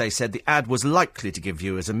the ASA said the ad was likely to give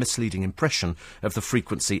viewers a misleading impression of the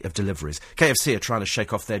frequency of deliveries. KFC are trying to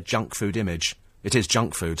shake off their junk food image. It is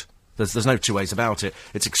junk food. There's no two ways about it.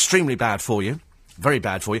 It's extremely bad for you. Very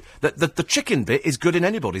bad for you. The chicken bit is good in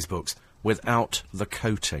anybody's books without the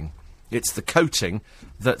coating. It's the coating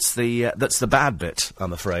that's the bad bit,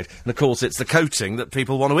 I'm afraid. And, of course, it's the coating that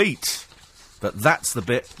people want to eat. But that's the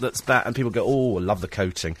bit that's bad. And people go, oh, I love the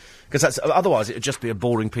coating. Because otherwise it would just be a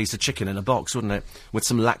boring piece of chicken in a box, wouldn't it? With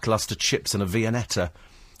some lacklustre chips and a Viennetta.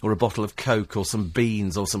 or a bottle of Coke, or some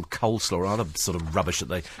beans, or some coleslaw, or other sort of rubbish that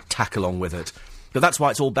they tack along with it. But that's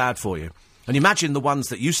why it's all bad for you. And imagine the ones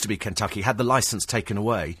that used to be Kentucky had the licence taken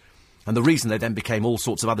away. And the reason they then became all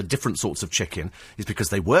sorts of other different sorts of chicken is because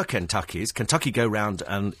they were Kentucky's. Kentucky go round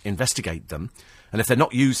and investigate them. And if they're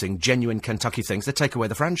not using genuine Kentucky things, they take away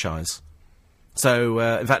the franchise. So,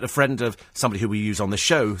 in fact, a friend of somebody who we use on the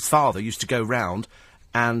show, his father, used to go round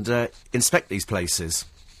and inspect these places.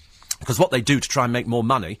 Because what they do to try and make more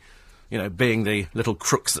money, you know, being the little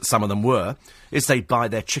crooks that some of them were, is they buy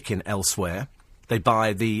their chicken elsewhere. They buy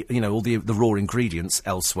all the raw ingredients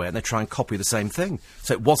elsewhere, and they try and copy the same thing.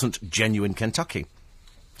 So it wasn't genuine Kentucky.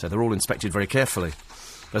 So they're all inspected very carefully.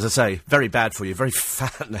 As I say, very bad for you, very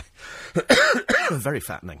fattening. Very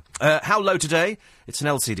fattening. How low today? It's an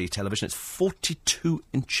LCD television. It's 42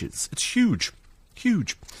 inches. It's huge.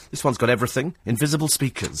 Huge. This one's got everything. Invisible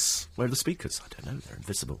speakers. Where are the speakers? I don't know. They're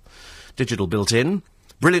invisible. Digital built in.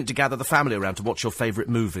 Brilliant to gather the family around to watch your favourite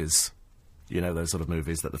movies. You know, those sort of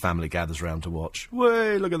movies that the family gathers round to watch.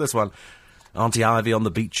 Way, look at this one. Auntie Ivy on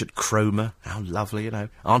the beach at Cromer. How lovely, you know.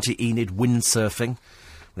 Auntie Enid windsurfing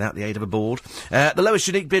without the aid of a board. The lowest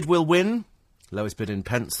unique bid will win. Lowest bid in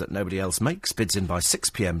pence that nobody else makes. Bids in by 6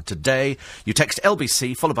 p.m. today. You text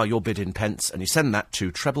LBC, followed by your bid in pence, and you send that to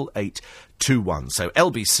 88821. So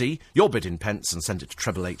LBC, your bid in pence, and send it to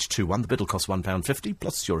 88821. The bid will cost £1.50,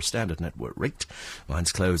 plus your standard network rate.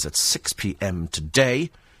 Lines close at 6 p.m. today.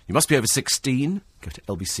 You must be over 16. Go to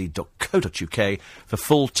lbc.co.uk for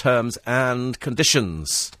full terms and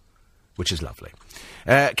conditions, which is lovely.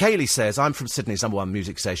 Kaylee says, I'm from Sydney's #1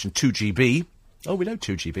 music station, 2GB. Oh, we know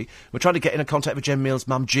 2GB. We're trying to get in contact with Jen Meals'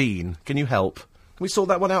 mum, Jean. Can you help? Can we sort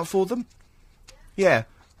that one out for them? Yeah.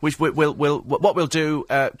 What we'll do,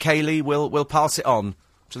 Kaylee, we'll pass it on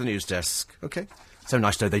to the news desk. OK? So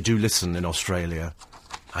nice to know they do listen in Australia.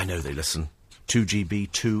 I know they listen. 2GB,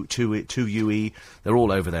 2UE, they're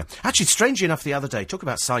all over there. Actually, strangely enough, the other day, talk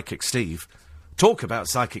about Psychic Steve.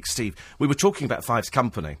 We were talking about Fives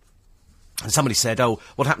Company, and somebody said, oh,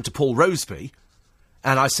 what happened to Paul Roseby?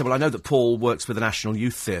 And I said, well, I know that Paul works with the National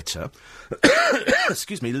Youth Theatre.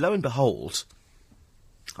 Excuse me, lo and behold,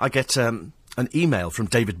 I get an email from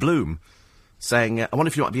David Bloom saying, I wonder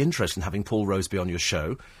if you might be interested in having Paul Roseby on your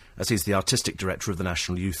show, as he's the artistic director of the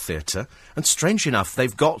National Youth Theatre. And strangely enough,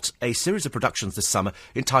 they've got a series of productions this summer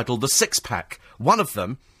entitled The Six Pack. One of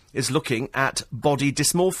them is looking at body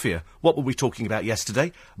dysmorphia. What were we talking about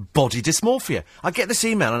yesterday? Body dysmorphia. I get this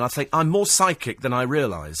email and I think, I'm more psychic than I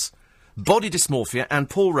realise. Body dysmorphia and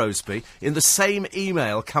Paul Roseby in the same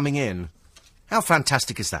email coming in. How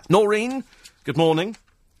fantastic is that? Noreen, good morning.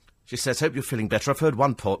 She says, hope you're feeling better. I've heard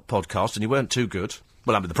one podcast and you weren't too good.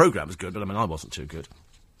 Well, I mean, the programme was good, but I wasn't too good.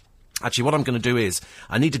 Actually, what I'm going to do is,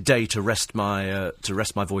 I need a day to rest my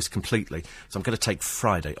voice completely, so I'm going to take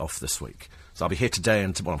Friday off this week. So I'll be here today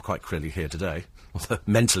and I'm quite clearly here today, although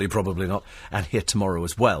mentally probably not, and here tomorrow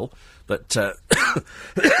as well. But,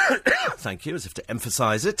 thank you, as if to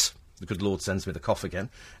emphasise it. The good Lord sends me the cough again.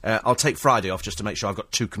 I'll take Friday off just to make sure I've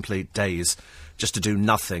got 2 complete days just to do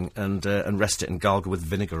nothing and rest it and gargle with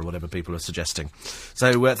vinegar or whatever people are suggesting.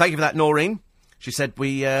 So, thank you for that, Noreen. She said,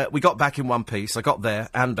 we got back in one piece. I got there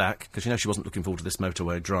and back, because, she wasn't looking forward to this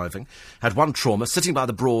motorway driving. Had one trauma. Sitting by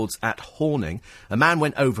the Broads at Horning, a man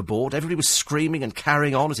went overboard. Everybody was screaming and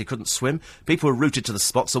carrying on as he couldn't swim. People were rooted to the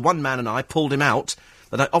spot, so one man and I pulled him out,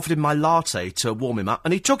 and I offered him my latte to warm him up,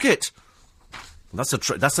 and he took it. Let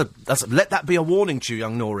that be a warning to you,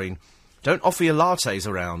 young Noreen. Don't offer your lattes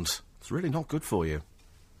around. It's really not good for you.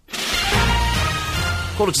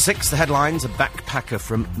 5:45, the headlines. A backpacker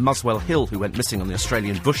from Muswell Hill who went missing on the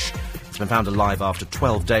Australian bush has been found alive after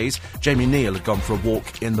 12 days. Jamie Neal had gone for a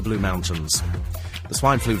walk in the Blue Mountains. The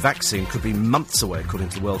swine flu vaccine could be months away, according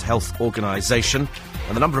to the World Health Organisation,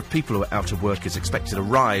 and the number of people who are out of work is expected to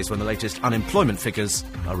rise when the latest unemployment figures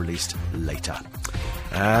are released later.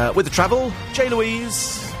 With the travel, Jay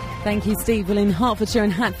Louise. Thank you, Steve. Well, in Hertfordshire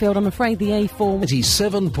and Hatfield, I'm afraid the A4...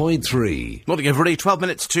 87.3. Morning, everybody. 12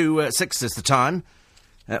 minutes to 6 is the time.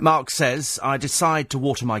 Mark says, I decide to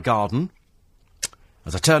water my garden.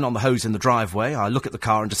 As I turn on the hose in the driveway, I look at the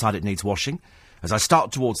car and decide it needs washing. As I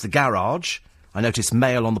start towards the garage, I notice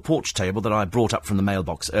mail on the porch table that I brought up from the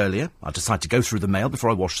mailbox earlier. I decide to go through the mail before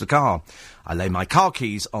I wash the car. I lay my car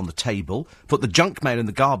keys on the table, put the junk mail in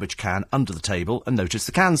the garbage can under the table, and notice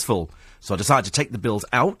the can's full. So I decide to take the bills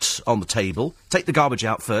out on the table, take the garbage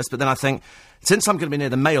out first, but then I think, since I'm going to be near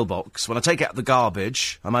the mailbox, when I take out the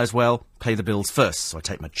garbage, I might as well pay the bills first. So I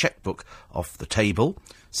take my chequebook off the table,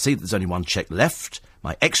 see that there's only one cheque left.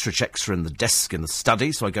 My extra cheques are in the desk in the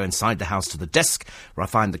study, so I go inside the house to the desk, where I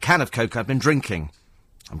find the can of Coke I've been drinking.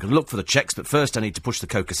 I'm going to look for the Chex, but first I need to push the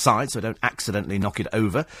Coke aside so I don't accidentally knock it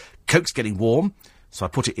over. Coke's getting warm, so I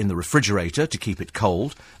put it in the refrigerator to keep it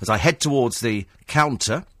cold. As I head towards the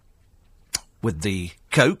counter with the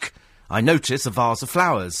Coke, I notice a vase of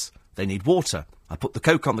flowers. They need water. I put the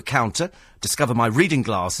Coke on the counter, discover my reading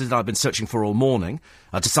glasses that I've been searching for all morning.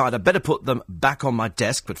 I decide I'd better put them back on my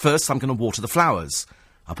desk, but first I'm going to water the flowers.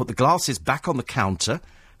 I put the glasses back on the counter,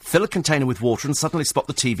 fill a container with water and suddenly spot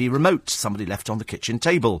the TV remote somebody left on the kitchen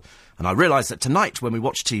table. And I realise that tonight when we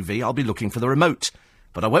watch TV I'll be looking for the remote.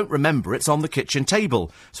 But I won't remember it's on the kitchen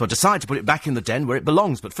table, so I decide to put it back in the den where it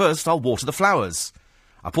belongs, but first I'll water the flowers.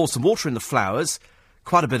 I pour some water in the flowers.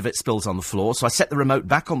 Quite a bit of it spills on the floor, so I set the remote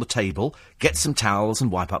back on the table, get some towels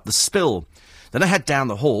and wipe up the spill. Then I head down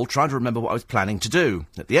the hall, trying to remember what I was planning to do.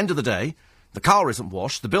 At the end of the day, the car isn't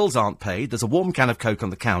washed, the bills aren't paid, there's a warm can of Coke on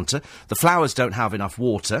the counter, the flowers don't have enough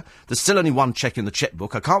water, there's still only one cheque in the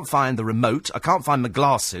chequebook, I can't find the remote, I can't find my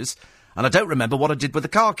glasses, and I don't remember what I did with the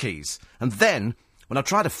car keys. And then, when I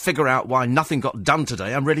try to figure out why nothing got done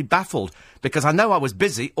today, I'm really baffled, because I know I was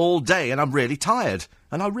busy all day and I'm really tired.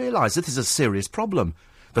 And I realise this is a serious problem.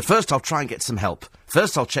 But first I'll try and get some help.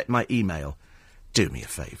 First I'll check my email. Do me a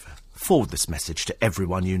favour. Forward this message to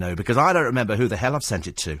everyone you know, because I don't remember who the hell I've sent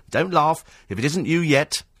it to. Don't laugh. If it isn't you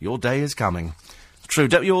yet, your day is coming. True,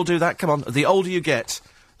 don't you all do that? Come on. The older you get,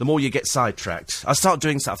 the more you get sidetracked. I start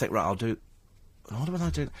doing something, I think, right, I'll do... What was I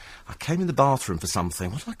doing? I came in the bathroom for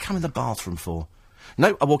something. What did I come in the bathroom for?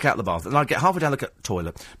 No, I walk out the bathroom, and I get halfway down the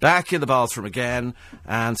toilet, back in the bathroom again,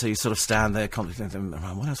 and so you sort of stand there, contemplating,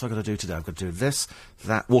 what else have I got to do today? I've got to do this,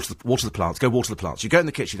 that, water the plants, go water the plants. You go in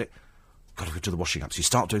the kitchen, you think, got to go do the washing up, so you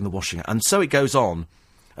start doing the washing up, and so it goes on.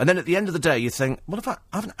 And then at the end of the day, you think, what if I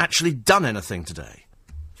haven't actually done anything today?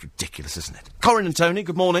 It's ridiculous, isn't it? Corin and Tony,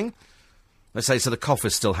 good morning. They say, so the cough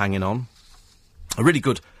is still hanging on. A really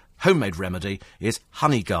good homemade remedy is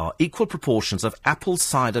Honeygar, equal proportions of apple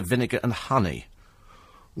cider vinegar and honey.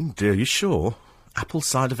 Oh dear, you sure? Apple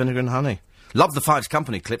cider vinegar and honey. Love the Fives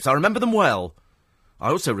Company clips. I remember them well. I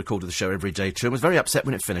also recorded the show every day too and was very upset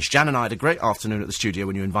when it finished. Jan and I had a great afternoon at the studio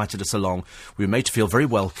when you invited us along. We were made to feel very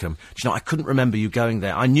welcome. Do you know, I couldn't remember you going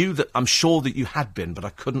there. I knew that, I'm sure that you had been, but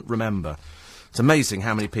I couldn't remember. It's amazing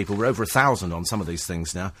how many people, we're over 1,000 on some of these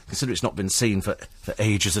things now. Consider it's not been seen for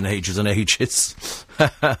ages and ages and ages.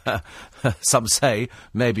 Some say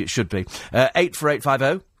maybe it should be.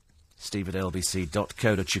 84850.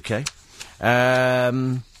 steve@lbc.co.uk.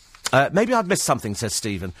 Maybe I've missed something, says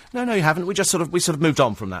Stephen. No, you haven't. We sort of moved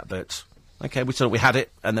on from that bit. Okay, we had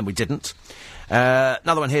it, and then we didn't.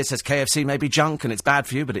 Another one here says KFC may be junk, and it's bad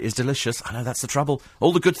for you, but it is delicious. I know, that's the trouble.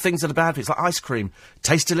 All the good things that are bad for you. It's like ice cream.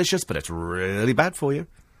 Tastes delicious, but it's really bad for you.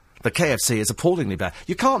 The KFC is appallingly bad.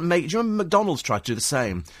 You can't make... Do you remember McDonald's tried to do the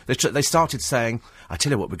same? They started saying, I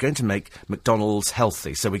tell you what, we're going to make McDonald's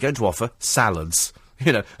healthy, so we're going to offer salads.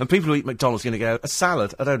 You know, and people who eat McDonald's are going to go, a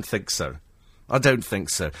salad? I don't think so. I don't think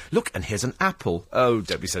so. Look, and here's an apple. Oh,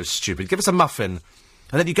 don't be so stupid. Give us a muffin.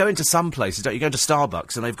 And then you go into some places, don't you? You go to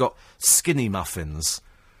Starbucks and they've got skinny muffins.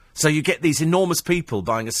 So you get these enormous people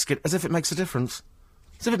buying a skin... As if it makes a difference.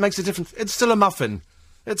 As if it makes a difference. It's still a muffin.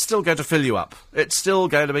 It's still going to fill you up. It's still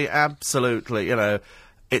going to be absolutely, you know...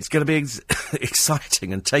 It's going to be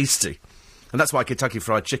exciting and tasty. And that's why Kentucky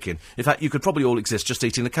Fried Chicken... In fact, you could probably all exist just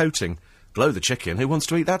eating the coating. Blow the chicken. Who wants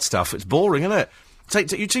to eat that stuff? It's boring, isn't it?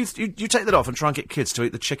 You take that off and try and get kids to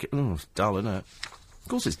eat the chicken. Oh, it's dull, isn't it? Of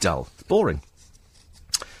course it's dull. It's boring.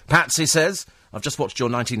 Patsy says, I've just watched your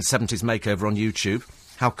 1970s makeover on YouTube.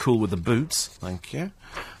 How cool with the boots. Thank you.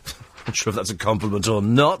 Not sure if that's a compliment or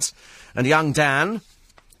not. And young Dan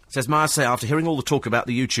says, may I say, after hearing all the talk about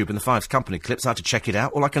the YouTube and the Fives Company clips, I had to check it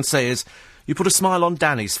out. All I can say is, you put a smile on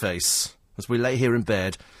Danny's face as we lay here in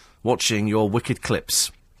bed watching your wicked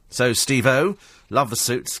clips. So, Steve-O, love the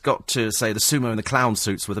suits. Got to say the sumo and the clown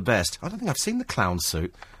suits were the best. I don't think I've seen the clown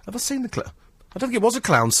suit. Have I seen the clown? I don't think it was a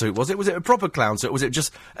clown suit, was it? Was it a proper clown suit, or was it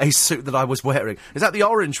just a suit that I was wearing? Is that the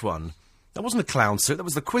orange one? That wasn't a clown suit, that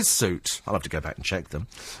was the quiz suit. I'll have to go back and check them.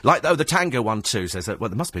 Like, the tango one too, says that, well,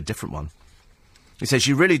 there must be a different one. He says,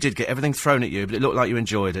 you really did get everything thrown at you, but it looked like you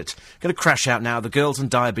enjoyed it. Gonna crash out now. The girls and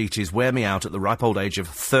diabetes wear me out at the ripe old age of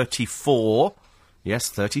 34. Yes,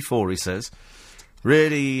 34, he says.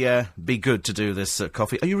 Really, be good to do this,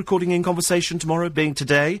 coffee. Are you recording In Conversation tomorrow, being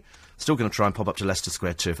today? Still going to try and pop up to Leicester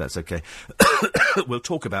Square too, if that's okay. We'll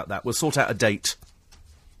talk about that. We'll sort out a date.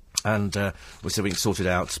 And we'll see if we can sort it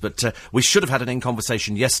out. But we should have had an In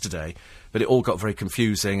Conversation yesterday, but it all got very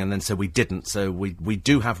confusing, and then so we didn't. So we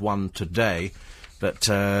do have one today, but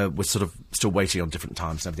we're sort of still waiting on different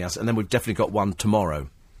times and everything else. And then we've definitely got one tomorrow.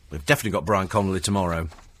 We've definitely got Brian Connolly tomorrow.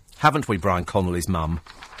 Haven't we, Brian Connolly's mum?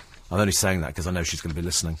 I'm only saying that because I know she's going to be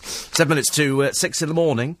listening. 7 minutes to 6 in the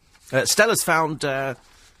morning. Stella's found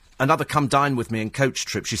another Come Dine With Me and Coach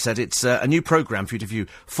trip. She said it's a new programme for you to view.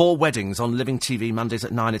 4 weddings on Living TV, Mondays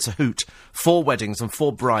at 9. It's a hoot. 4 weddings and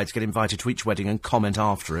 4 brides get invited to each wedding and comment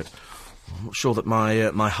after it. I'm not sure that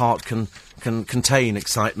my heart can contain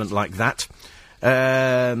excitement like that.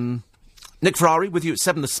 Nick Ferrari with you at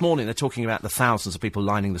 7 this morning. They're talking about the thousands of people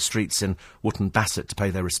lining the streets in Wootton Bassett to pay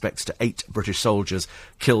their respects to 8 British soldiers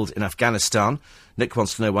killed in Afghanistan. Nick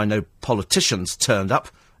wants to know why no politicians turned up.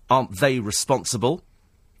 Aren't they responsible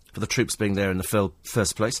for the troops being there in the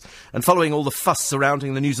first place? And following all the fuss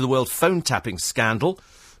surrounding the News of the World phone tapping scandal,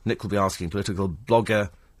 Nick will be asking political blogger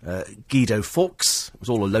Guido Fawkes. It was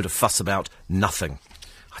all a load of fuss about nothing.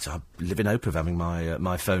 I live in hope of having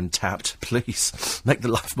my phone tapped. Please, make the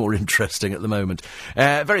life more interesting at the moment.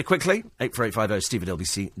 Very quickly,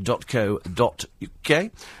 84850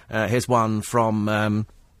 steve@lbc.co.uk. Here's one from...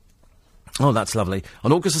 oh, that's lovely.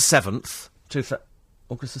 On August the 7th...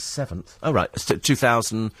 August the 7th? Oh, right. It's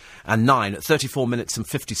 2009, at 34 minutes and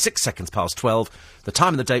 56 seconds past 12. The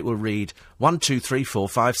time and the date will read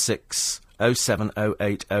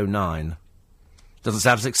 123456070809. Doesn't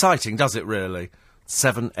sound as exciting, does it, really?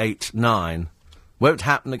 789. Won't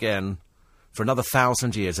happen again for another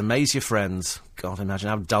 1,000 years. Amaze your friends. God, imagine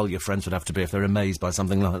how dull your friends would have to be if they're amazed by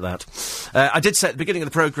something like that. I did say at the beginning of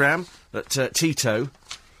the programme that Tito,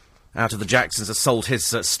 out of the Jacksons, has sold his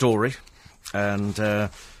story. And,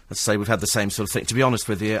 let's say we've had the same sort of thing. To be honest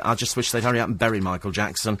with you, I just wish they'd hurry up and bury Michael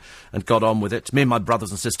Jackson and got on with it. Me and my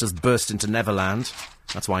brothers and sisters burst into Neverland.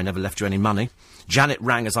 That's why I never left you any money. Janet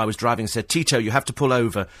rang as I was driving and said, Tito, you have to pull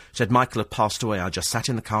over. Said Michael had passed away. I just sat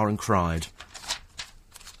in the car and cried.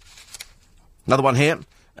 Another one here,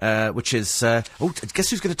 which is... guess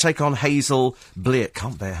who's going to take on Hazel Blear?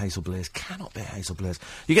 Can't bear Hazel Blears. Cannot bear Hazel Blears.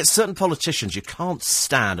 You get certain politicians you can't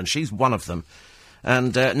stand, and she's one of them.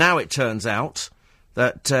 And now it turns out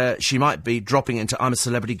that she might be dropping into I'm a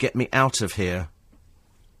Celebrity, Get Me Out of Here.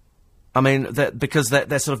 I mean, because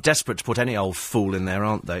they're sort of desperate to put any old fool in there,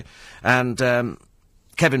 aren't they? And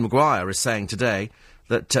Kevin Maguire is saying today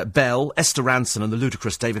that Bell, Esther Ranson and the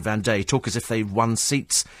ludicrous David Van Day talk as if they've won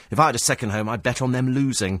seats. If I had a second home, I'd bet on them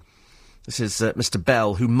losing. This is Mr.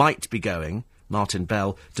 Bell, who might be going, Martin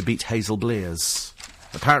Bell, to beat Hazel Blears.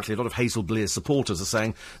 Apparently a lot of Hazel Blears supporters are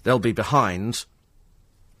saying they'll be behind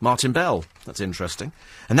Martin Bell. That's interesting.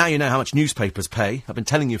 And now you know how much newspapers pay. I've been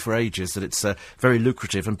telling you for ages that it's very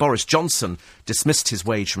lucrative. And Boris Johnson dismissed his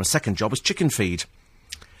wage from a second job as chicken feed.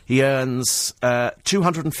 He earns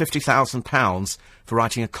 £250,000 for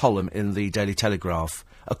writing a column in the Daily Telegraph.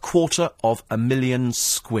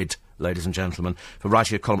 £250,000, ladies and gentlemen, for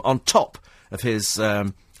writing a column on top of his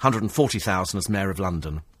 £140,000 as Mayor of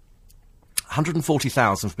London.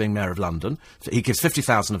 £140,000 for being Mayor of London. He gives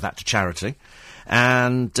 £50,000 of that to charity.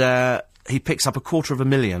 And he picks up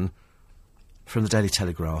 £250,000 from the Daily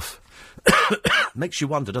Telegraph. Makes you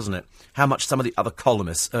wonder, doesn't it, how much some of the other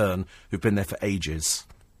columnists earn who've been there for ages.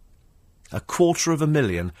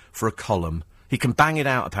 £250,000 for a column. He can bang it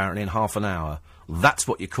out, apparently, in half an hour. That's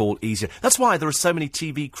what you call easier. That's why there are so many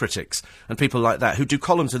TV critics and people like that who do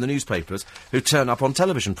columns in the newspapers who turn up on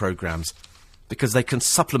television programmes. Because they can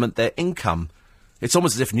supplement their income. It's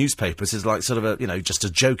almost as if newspapers is like sort of just a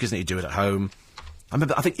joke, isn't it? You do it at home.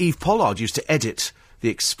 I think Eve Pollard used to edit The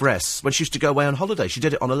Express when she used to go away on holiday. She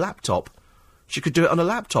did it on a laptop. She could do it on a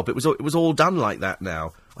laptop. It was all done like that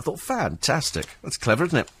now. I thought, fantastic. That's clever,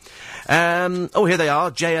 isn't it? Here they are,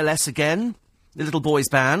 JLS again, the little boys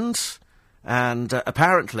band. And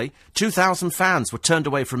apparently 2,000 fans were turned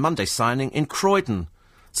away from Monday's signing in Croydon.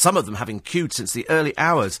 Some of them having queued since the early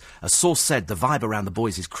hours. A source said the vibe around the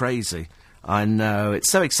boys is crazy. I know, it's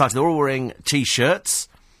so exciting. They're all wearing T-shirts.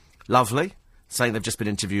 Lovely. Saying they've just been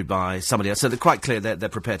interviewed by somebody else. So they're quite clear they're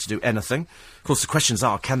prepared to do anything. Of course, the questions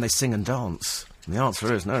are, can they sing and dance? And the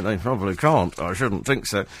answer is, no, they probably can't. I shouldn't think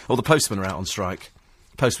so. Or the postmen are out on strike.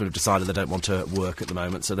 The postmen have decided they don't want to work at the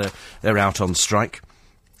moment, so they're out on strike.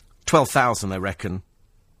 12,000, they reckon,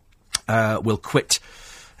 will quit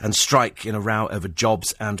and strike in a row over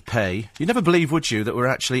jobs and pay. You'd never believe, would you, that we're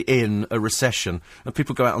actually in a recession and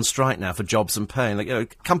people go out on strike now for jobs and pay. And,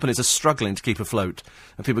 companies are struggling to keep afloat.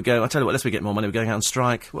 And people go, I tell you what, unless we get more money, we're going out on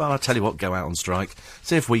strike. Well, I tell you what, go out on strike.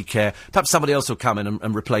 See if we care. Perhaps somebody else will come in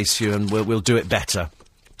and replace you and we'll do it better.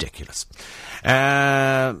 Ridiculous.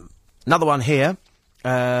 Another one here.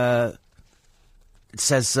 It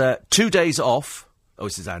says, 2 days off. Oh,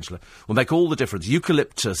 this is Angela. Will make all the difference.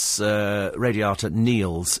 Eucalyptus radiata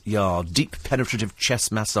Neil's Yard. Deep penetrative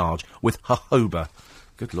chest massage with jojoba.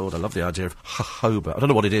 Good Lord, I love the idea of jojoba. I don't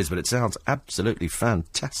know what it is, but it sounds absolutely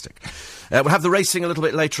fantastic. We'll have the racing a little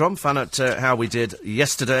bit later on, find out how we did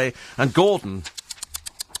yesterday. And Gordon,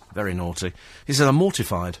 very naughty, he said, I'm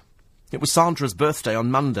mortified. It was Sandra's birthday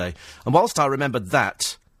on Monday, and whilst I remembered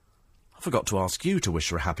that, I forgot to ask you to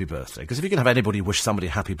wish her a happy birthday, because if you can have anybody wish somebody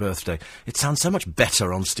a happy birthday, it sounds so much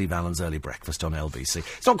better on Steve Allen's Early Breakfast on LBC.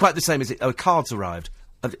 It's not quite the same as it. Oh, cards arrived.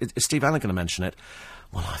 Is Steve Allen going to mention it?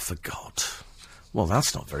 Well, I forgot. Well,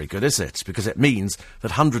 that's not very good, is it? Because it means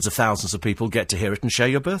that hundreds of thousands of people get to hear it and share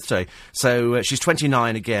your birthday. So, she's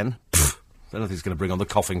 29 again. Pfft, I don't think he's going to bring on the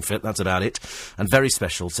coughing fit, that's about it. And very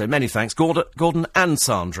special, so many thanks. Gordon and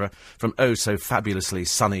Sandra from oh so fabulously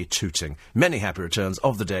sunny Tooting. Many happy returns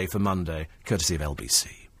of the day for Monday, courtesy of LBC.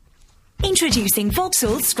 Introducing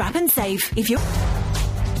Vauxhall Scrap and Save. If you're...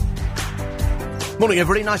 Morning,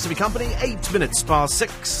 everybody. Nice to be company. 8 minutes past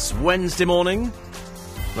 6, Wednesday morning.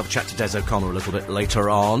 We'll have a chat to Des O'Connor a little bit later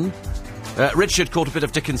on. Richard caught a bit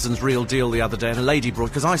of Dickinson's Real Deal the other day, and a lady brought...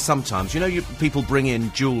 Because I sometimes... You know, people bring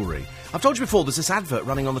in jewellery. I've told you before, there's this advert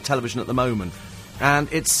running on the television at the moment, and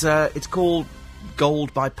it's called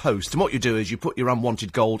Gold by Post. And what you do is you put your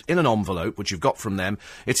unwanted gold in an envelope, which you've got from them.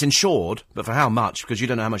 It's insured, but for how much? Because you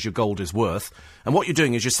don't know how much your gold is worth. And what you're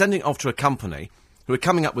doing is you're sending it off to a company who are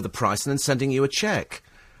coming up with a price and then sending you a cheque.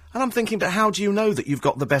 And I'm thinking, but how do you know that you've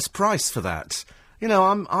got the best price for that? You know,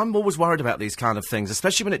 I'm always worried about these kind of things,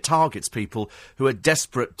 especially when it targets people who are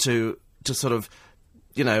desperate to sort of,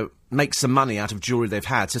 you know, make some money out of jewellery they've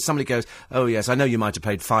had. So somebody goes, oh, yes, I know you might have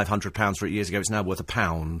paid £500 for it years ago, it's now worth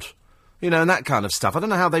 £1. You know, and that kind of stuff. I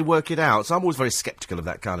don't know how they work it out, so I'm always very sceptical of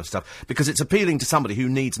that kind of stuff, because it's appealing to somebody who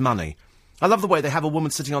needs money. I love the way they have a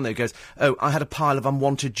woman sitting on there who goes, oh, I had a pile of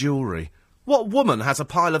unwanted jewellery. What woman has a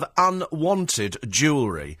pile of unwanted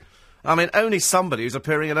jewellery? I mean, only somebody who's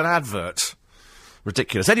appearing in an advert.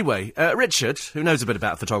 Ridiculous. Anyway, Richard, who knows a bit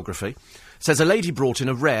about photography, says a lady brought in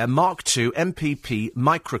a rare Mark II MPP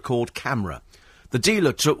microcord camera. The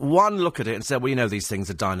dealer took one look at it and said, well, you know these things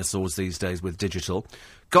are dinosaurs these days with digital.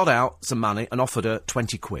 Got out some money and offered her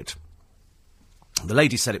 20 quid. The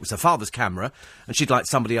lady said it was her father's camera and she'd like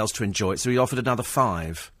somebody else to enjoy it, so he offered another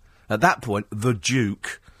 5. At that point, the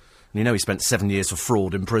Duke, and you know he spent 7 years for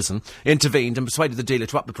fraud in prison, intervened and persuaded the dealer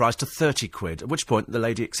to up the price to 30 quid, at which point the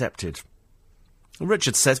lady accepted.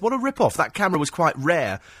 Richard says, what a rip-off. That camera was quite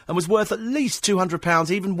rare and was worth at least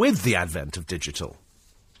 £200 even with the advent of digital.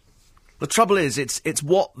 The trouble is, it's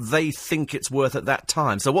what they think it's worth at that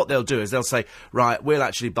time. So what they'll do is they'll say, right, we'll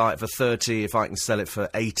actually buy it for 30 if I can sell it for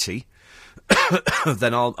 80.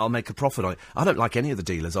 Then I'll make a profit on it. I don't like any of the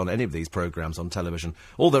dealers on any of these programmes on television.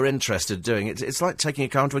 All they're interested in doing, it's like taking a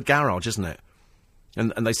car into a garage, isn't it?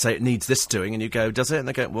 And they say it needs this doing, and you go, does it? And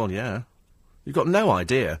they go, well, yeah. You've got no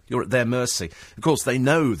idea. You're at their mercy. Of course, they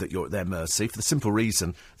know that you're at their mercy for the simple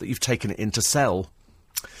reason that you've taken it in to sell.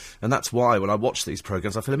 And that's why, when I watch these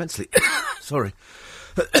programmes, I feel immensely... sorry.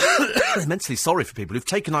 immensely sorry for people who've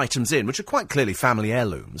taken items in, which are quite clearly family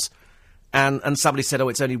heirlooms, and somebody said, oh,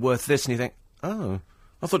 it's only worth this, and you think, oh,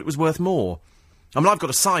 I thought it was worth more. I mean, I've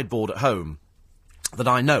got a sideboard at home that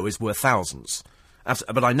I know is worth thousands.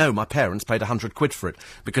 But I know my parents paid 100 quid for it,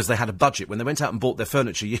 because they had a budget. When they went out and bought their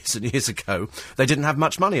furniture years and years ago, they didn't have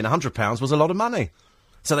much money, and £100 was a lot of money.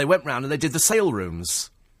 So they went round and they did the sale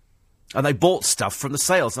rooms. And they bought stuff from the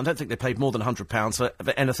sales. I don't think they paid more than £100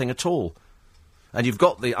 for anything at all. And I've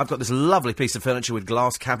got this lovely piece of furniture with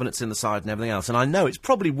glass cabinets in the side and everything else, and I know it's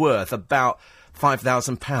probably worth about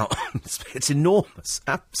 £5,000. It's enormous.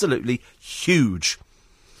 Absolutely huge.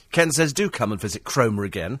 Ken says, do come and visit Cromer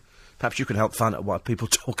again. Perhaps you can help find out why people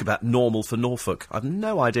talk about normal for Norfolk. I've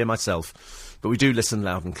no idea myself, but we do listen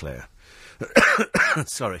loud and clear.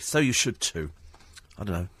 Sorry, so you should too. I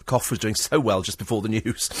don't know, the cough was doing so well just before the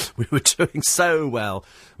news. We were doing so well.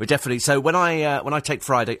 We're definitely... So when I take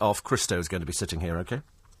Friday off, Christo's going to be sitting here, OK?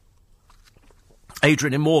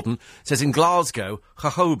 Adrian in Morden says in Glasgow,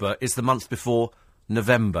 jojoba is the month before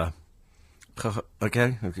November.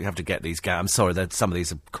 OK? You have to get these guys. I'm sorry, some of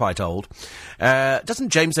these are quite old. Doesn't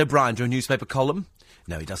James O'Brien do a newspaper column?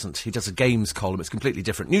 No, he doesn't. He does a games column. It's completely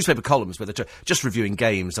different. Newspaper columns, where they're just reviewing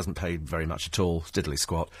games, doesn't pay very much at all, diddly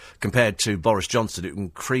squat, compared to Boris Johnson, who can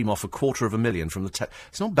cream off $250,000 from the...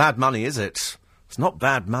 It's not bad money, is it? It's not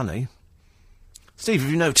bad money. Steve,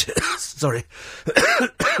 have you noticed... sorry.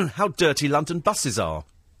 how dirty London buses are?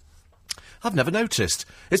 I've never noticed.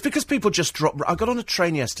 It's because people just drop... I got on a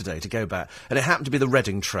train yesterday to go back, and it happened to be the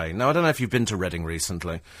Reading train. Now, I don't know if you've been to Reading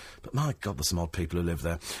recently, but my God, there's some odd people who live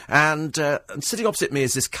there. And sitting opposite me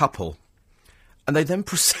is this couple, and they then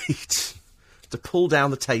proceed to pull down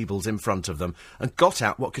the tables in front of them and got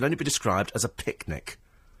out what can only be described as a picnic.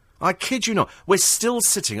 I kid you not. We're still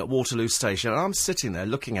sitting at Waterloo Station, and I'm sitting there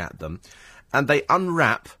looking at them, and they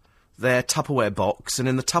unwrap their Tupperware box, and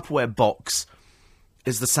in the Tupperware box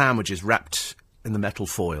is the sandwiches wrapped in the metal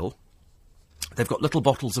foil. They've got little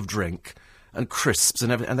bottles of drink and crisps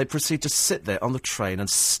and everything, and they proceed to sit there on the train and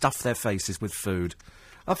stuff their faces with food.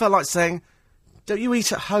 I felt like saying, don't you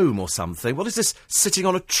eat at home or something? What is this sitting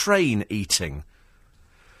on a train eating?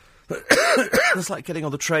 It's like getting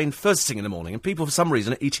on the train first thing in the morning, and people, for some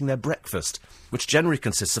reason, are eating their breakfast, which generally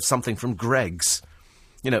consists of something from Greggs.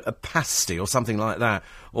 You know, a pasty or something like that.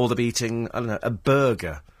 Or they'll be eating, I don't know, a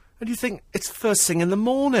burger. And you think, it's first thing in the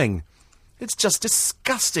morning. It's just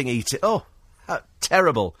disgusting eating. Oh, how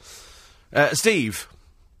terrible. Steve.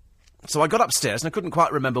 So I got upstairs, and I couldn't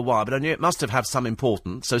quite remember why, but I knew it must have had some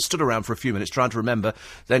importance, so stood around for a few minutes trying to remember,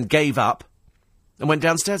 then gave up, and went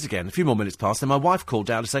downstairs again. A few more minutes passed, then my wife called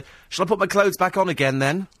down to say, shall I put my clothes back on again,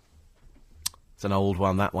 then? It's an old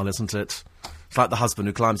one, that one, isn't it? It's like the husband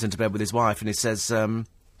who climbs into bed with his wife, and he says, there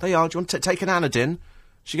you are, do you want to take an Anadin?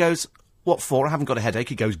 She goes, what for? I haven't got a headache.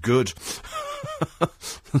 He goes, good.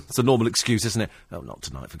 It's a normal excuse, isn't it? Oh, not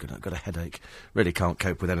tonight, for goodness, I've got a headache. Really can't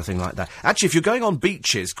cope with anything like that. Actually, if you're going on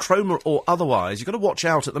beaches, Cromer or otherwise, you've got to watch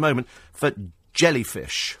out at the moment for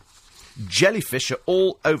jellyfish. Jellyfish are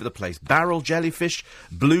all over the place. Barrel jellyfish,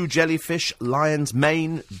 blue jellyfish, lion's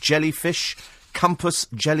mane jellyfish, compass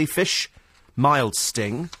jellyfish, mild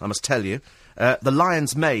sting, I must tell you. The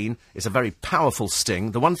lion's mane is a very powerful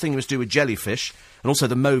sting. The one thing you must do with jellyfish, and also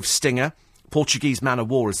the mauve stinger, Portuguese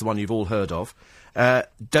man-o'-war is the one you've all heard of,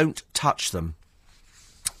 don't touch them.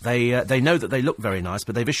 They know that they look very nice,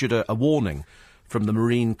 but they've issued a warning from the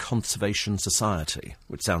Marine Conservation Society,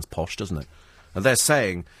 which sounds posh, doesn't it? And they're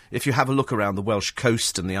saying, if you have a look around the Welsh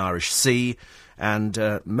coast and the Irish Sea, and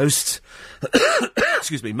most of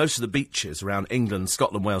the beaches around England,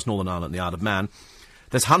 Scotland, Wales, Northern Ireland and the Isle of Man,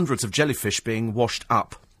 there's hundreds of jellyfish being washed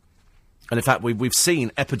up. And in fact, we've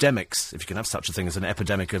seen epidemics, if you can have such a thing as an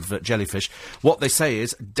epidemic of jellyfish. What they say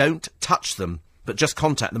is, don't touch them, but just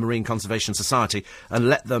contact the Marine Conservation Society and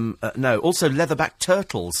let them know. Also, leatherback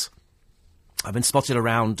turtles have been spotted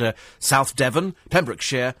around South Devon,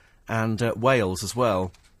 Pembrokeshire and Wales as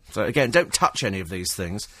well. So again, don't touch any of these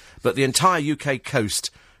things. But the entire UK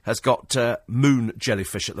coast has got moon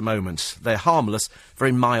jellyfish at the moment. They're harmless,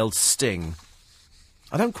 very mild sting.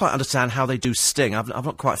 I don't quite understand how they do sting. I've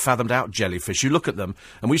not quite fathomed out jellyfish. You look at them,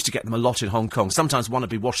 and we used to get them a lot in Hong Kong. Sometimes one would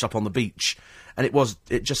be washed up on the beach, and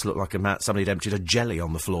it just looked like somebody had emptied a jelly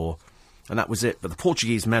on the floor. And that was it. But the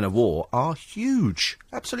Portuguese men-of-war are huge.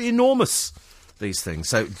 Absolutely enormous, these things.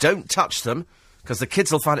 So don't touch them, because the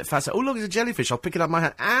kids will find it fascinating. Oh, look, it's a jellyfish. I'll pick it up in my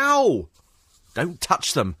hand. Ow! Don't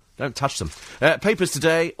touch them. Don't touch them. Papers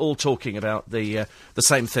today, all talking about the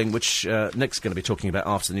same thing, which Nick's going to be talking about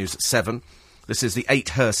after the news at 7. This is the 8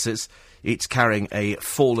 hearses. It's carrying a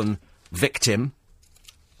fallen victim.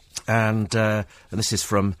 And this is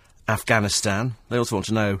from Afghanistan. They also want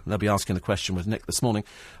to know, they'll be asking the question with Nick this morning,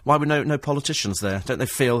 why were no politicians there? Don't they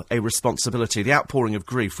feel a responsibility? The outpouring of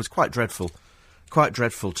grief was quite dreadful. Quite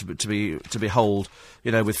dreadful to behold,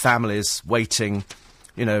 you know, with families waiting,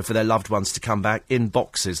 you know, for their loved ones to come back in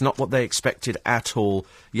boxes. Not what they expected at all.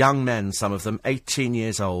 Young men, some of them, 18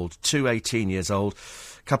 years old, 2 18 years old,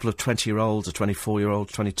 a couple of 20-year-olds, a 24-year-old,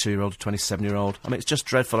 22-year-old, a 27-year-old. I mean, it's just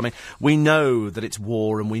dreadful. I mean, we know that it's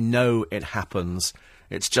war and we know it happens.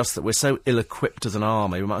 It's just that we're so ill-equipped as an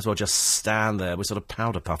army, we might as well just stand there with sort of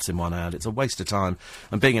powder puffs in one hand. It's a waste of time.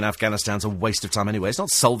 And being in Afghanistan's a waste of time anyway. It's not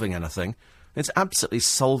solving anything. It's absolutely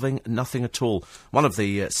solving nothing at all. One of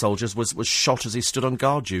the soldiers was shot as he stood on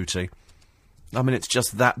guard duty. I mean, it's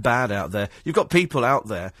just that bad out there. You've got people out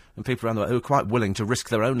there, and people around the world, who are quite willing to risk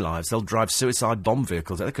their own lives. They'll drive suicide bomb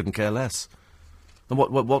vehicles. They couldn't care less. And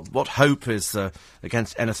what hope is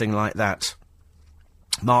against anything like that?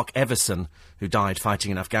 Mark Everson, who died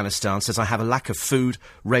fighting in Afghanistan, says, I have a lack of food,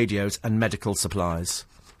 radios and medical supplies.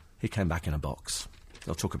 He came back in a box.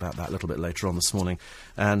 I'll talk about that a little bit later on this morning.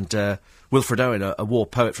 And Wilfred Owen, a war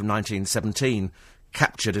poet from 1917,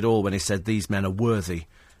 captured it all when he said, these men are worthy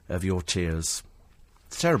of your tears.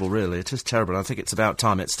 It's terrible, really. It is terrible. I think it's about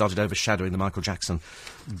time it started overshadowing the Michael Jackson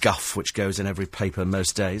guff, which goes in every paper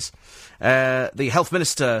most days. The Health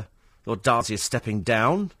Minister, Lord Darcy, is stepping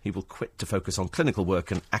down. He will quit to focus on clinical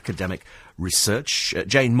work and academic research.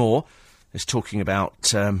 Jane Moore is talking about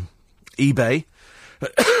eBay.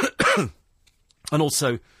 And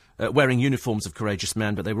also wearing uniforms of courageous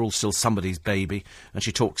men, but they were all still somebody's baby. And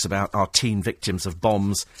she talks about our teen victims of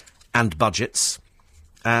bombs and budgets.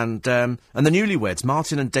 And the newlyweds,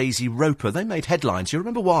 Martin and Daisy Roper, they made headlines. You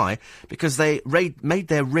remember why? Because they made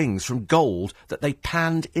their rings from gold that they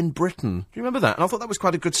panned in Britain. Do you remember that? And I thought that was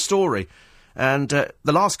quite a good story. And the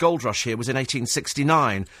last gold rush here was in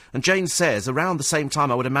 1869. And Jane says, around the same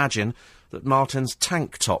time, I would imagine, that Martin's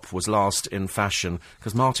tank top was last in fashion,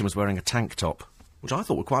 because Martin was wearing a tank top, which I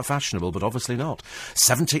thought were quite fashionable, but obviously not.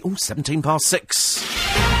 17 past 6.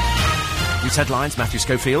 News headlines, Matthew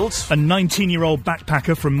Schofield. A 19-year-old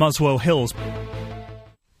backpacker from Muswell Hills.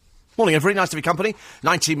 Morning, everybody. Nice to be company.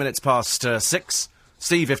 19 minutes past 6.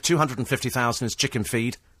 Steve, if 250,000 is chicken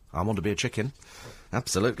feed, I want to be a chicken.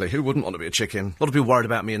 Absolutely. Who wouldn't want to be a chicken? A lot of people worried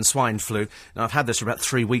about me and swine flu. Now, I've had this for about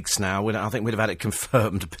 3 weeks now. I think we'd have had it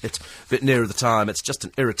confirmed a bit nearer the time. It's just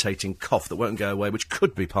an irritating cough that won't go away, which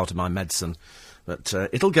could be part of my medicine. But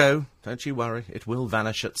it'll go. Don't you worry. It will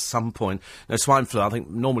vanish at some point. No, swine flu, I think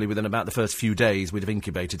normally within about the first few days we'd have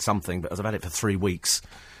incubated something, but as I've had it for 3 weeks,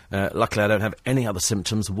 luckily I don't have any other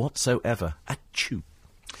symptoms whatsoever. Achoo.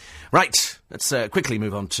 Right, let's quickly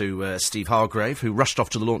move on to Steve Hargrave, who rushed off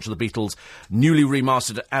to the launch of the Beatles' newly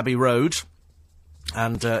remastered Abbey Road,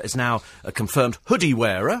 and is now a confirmed hoodie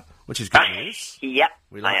wearer, which is good news. Yep,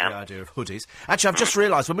 we like the idea of hoodies. Actually, I've just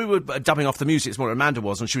realised, when we were dubbing off the music, it's more Amanda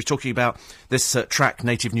was, and she was talking about this track,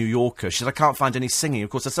 Native New Yorker. She said, I can't find any singing. Of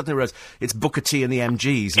course, I suddenly realised it's Booker T and the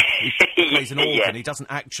MGs. He plays an organ. Yeah. He doesn't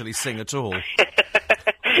actually sing at all.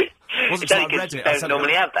 Wasn't until I read it. Don't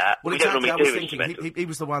normally have that. Well, exactly, I was thinking, he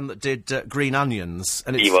was the one that did Green Onions,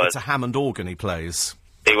 and it's a Hammond organ he plays.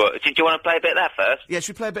 Did you want to play a bit of that first? Yeah,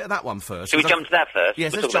 should we play a bit of that one first? Should we jump to that first?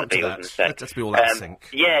 Yes, let's jump to that. Let's be all out of sync.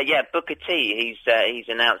 Yeah, Booker T, he's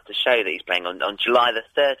announced a show that he's playing on July the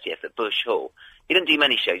 30th at Bush Hall. He doesn't do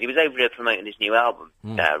many shows. He was over there promoting his new album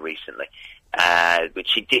recently,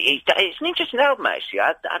 which he did. It's an interesting album, actually.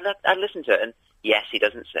 I listened to it, and yes, he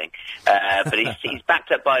doesn't sing. But he's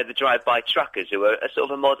backed up by the Drive-By Truckers, who are a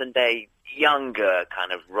sort of a modern-day, younger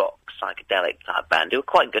kind of rock, psychedelic type band, who are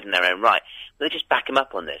quite good in their own right. But they just back him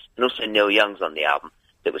up on this. And also Neil Young's on the album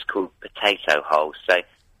that was called Potato Hole. So,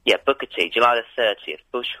 yeah, Booker T, July the 30th,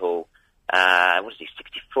 Bush Hall. What is he,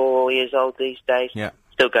 64 years old these days? Yeah.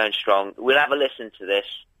 Still going strong. We'll have a listen to this.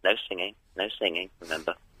 No singing,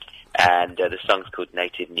 remember. And the song's called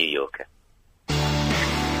Native New Yorker.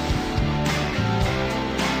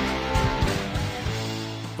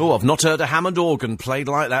 Oh, I've not heard a Hammond organ played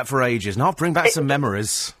like that for ages. Now I'll bring back some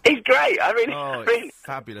memories. He's great. It's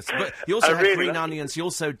fabulous. But he also had Green Onions. He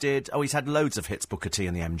also did... Oh, he's had loads of hits, Booker T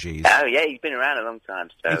and the MGs. Oh, yeah, he's been around a long time.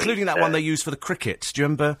 So including that one they used for the cricket. Do you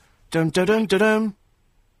remember? Dun-dun-dun-dun-dun.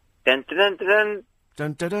 Dun-dun-dun-dun-dun.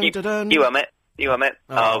 Dun-dun-dun-dun-dun. You hum it.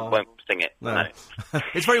 No. Oh, won't sing it. No.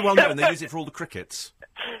 It's very well known. They use it for all the crickets.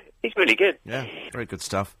 He's really good. Yeah, very good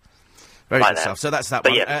stuff. Very good stuff. So that's that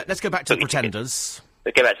one. Yeah, let's go back to Pretenders.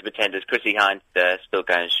 Let's go back to Pretenders. Chrissie Hynde still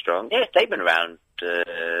going strong. Yes, they've been around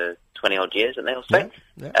 20-odd years, haven't they, or so?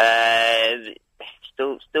 Yeah.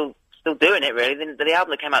 Still doing it, really. The album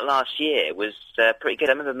that came out last year was pretty good.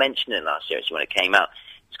 I remember mentioning it last year, actually, when it came out.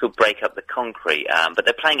 It's called Break Up the Concrete. But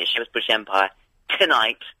they're playing at Shepherd's Bush Empire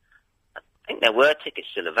tonight. I think there were tickets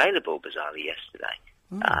still available, bizarrely, yesterday.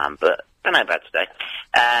 But I don't know about today.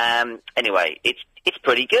 Anyway, it's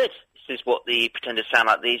pretty good. This is what the Pretenders sound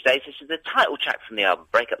like these days. This is the title track from the album,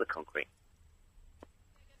 Break Up the Concrete.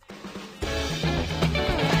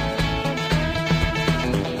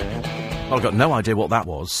 I've got no idea what that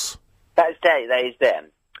was. That is them.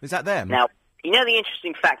 Is that them? Now, you know the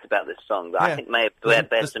interesting fact about this song that I think may have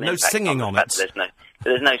bear some no impact singing on it.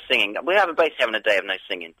 There's no singing. We're basically having a day of no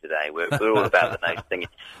singing today. We're all about the no singing.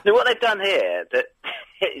 Now, what they've done here that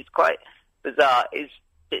is quite bizarre is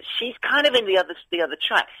that she's kind of in the other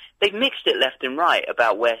track. They've mixed it left and right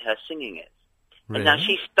about where her singing is. Really? And now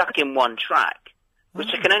she's stuck in one track, which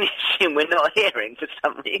I can only assume we're not hearing for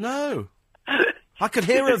some reason. No. I could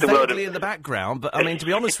hear her vaguely in the background, but, I mean, to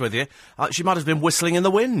be honest with you, she might have been whistling in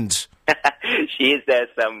the wind. She is there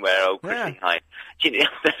somewhere, old Chrissie Hynde.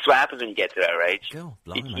 That's what happens when you get to her age.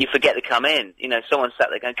 You forget to come in. You know, someone sat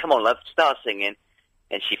there going, come on, love, start singing.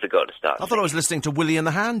 And she forgot to start I thought I was listening to Willie and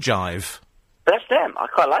the Hand Jive. But that's them. I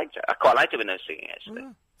quite liked it. I quite liked it with no singing, actually.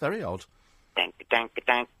 Oh, very odd.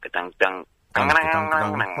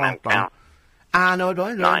 I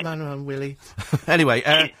know, Willie.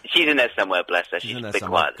 Anyway, she's in there somewhere, bless her. She's a bit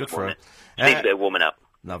quiet this morning. She needs a bit of warming up.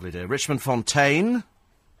 Lovely, dear. Richmond Fontaine.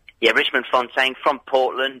 Yeah, Richmond Fontaine from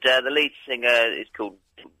Portland. The lead singer is called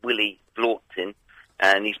Willie Blaughton,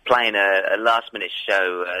 and he's playing a last-minute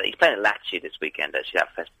show. He's playing at Latitude this weekend, actually.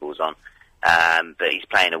 That festival's on. But he's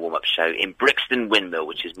playing a warm-up show in Brixton Windmill,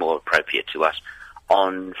 which is more appropriate to us,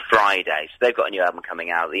 on Friday. So they've got a new album coming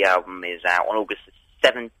out. The album is out on August the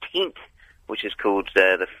 17th, which is called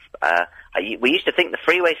we used to think the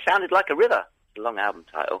freeway sounded like a river. It's a long album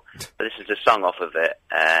title, but this is a song off of it.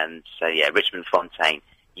 And so, yeah, Richmond Fontaine,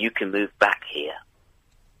 You Can Move Back Here.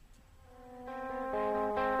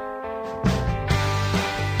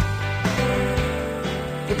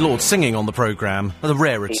 Good Lord, singing on the programme. The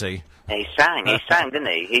rarity. He sang, didn't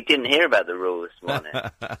he? He didn't hear about the rule this morning.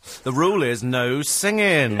 The rule is no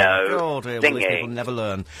singing. No God, singing. Well, these people never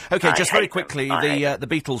learn. OK, just very quickly, the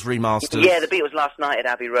Beatles remasters. Yeah, the Beatles last night at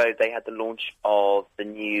Abbey Road, they had the launch of the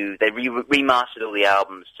new... They remastered all the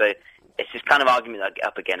albums, so it's this kind of argument I get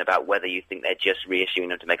up again about whether you think they're just reissuing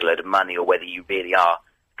them to make a load of money or whether you really are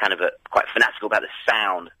kind of quite fanatical about the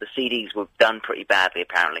sound. The CDs were done pretty badly,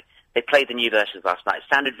 apparently. They played the new versions last night. It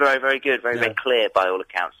sounded very, very good, very, very clear by all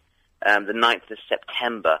accounts. The 9th of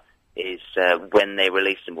September is when they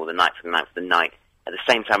released them, or the 9th of the 9th. At the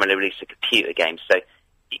same time when they released a computer game. So,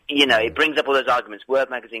 you know, it brings up all those arguments. Word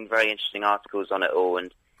Magazine, very interesting articles on it all.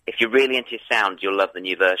 And if you're really into your sound, you'll love the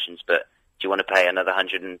new versions. But do you want to pay another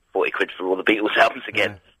 140 quid for all the Beatles albums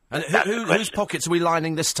again? Yeah. And whose pockets are we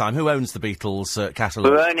lining this time? Who owns the Beatles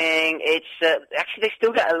catalogue? We're owning, actually they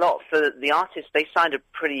still get a lot for the artists. They signed a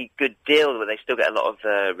pretty good deal where they still get a lot of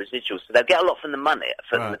residuals. So they'll get a lot from the money,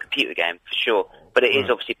 from the computer game, for sure. But it is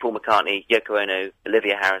obviously Paul McCartney, Yoko Ono,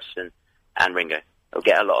 Olivia Harrison, and Ringo. They'll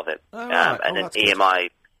get a lot of it. And then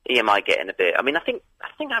EMI getting a bit. I mean, I think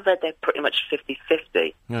I've read they're pretty much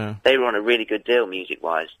 50-50. Yeah. They were on a really good deal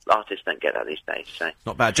music-wise. Artists don't get that these days, so...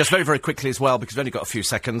 Not bad. Just very, very quickly as well, because we've only got a few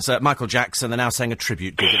seconds. Michael Jackson, they're now saying a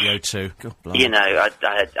tribute gig at the O2. God, you know,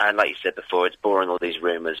 I like you said before, it's boring, all these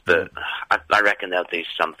rumours, but I reckon they'll do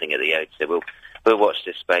something at the O2. We'll watch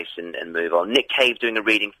this space and move on. Nick Cave doing a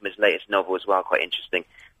reading from his latest novel as well, quite interesting.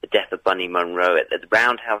 The Death of Bunny Munro at the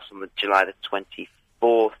Roundhouse on July the 24th.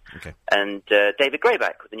 Okay. And David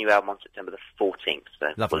Grayback with a new album on September the 14th, so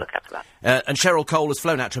we'll look out for that. And Cheryl Cole has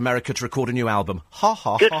flown out to America to record a new album. Good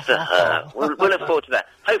for her. We'll look forward to that.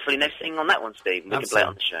 Hopefully no singing on that one, Steve, and we can play it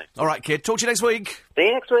on the show. All right, kid. Talk to you next week. See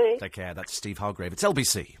you next week. Take care. That's Steve Hargrave. It's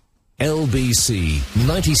LBC. LBC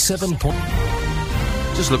 97.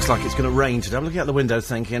 Just looks like it's going to rain today. I'm looking out the window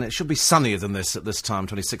thinking it should be sunnier than this at this time,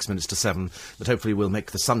 26 minutes to 7, but hopefully we'll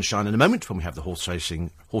make the sunshine in a moment when we have the horse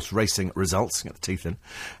racing results. Get the teeth in.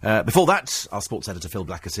 Before that, our sports editor Phil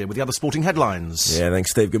Black is here with the other sporting headlines. Yeah,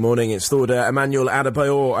 thanks, Steve. Good morning. It's thought Emmanuel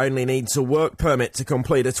Adebayor only needs a work permit to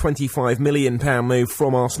complete a £25 million move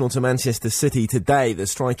from Arsenal to Manchester City today. The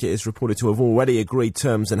striker is reported to have already agreed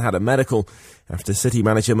terms and had a medical after City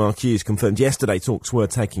manager Mark Hughes confirmed yesterday talks were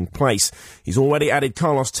taking place. He's already added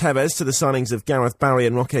Carlos Tevez to the signings of Gareth Barry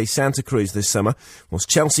and Roque Santa Cruz this summer, whilst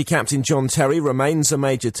Chelsea captain John Terry remains a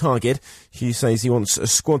major target. Hughes says he wants a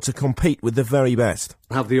squad to compete with the very best.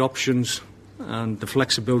 Have the options and the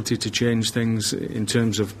flexibility to change things in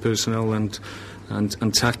terms of personnel and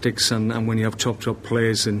tactics, and when you have top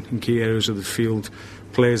players in key areas of the field,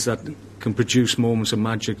 players that can produce moments of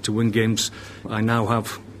magic to win games, I now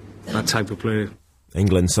have that type of player.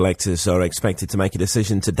 England selectors are expected to make a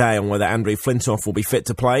decision today on whether Andrew Flintoff will be fit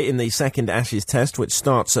to play in the second Ashes test, which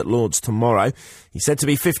starts at Lord's tomorrow. He's said to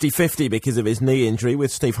be 50-50 because of his knee injury,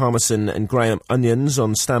 with Steve Harmison and Graham Onions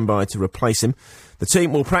on standby to replace him. The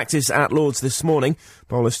team will practice at Lord's this morning.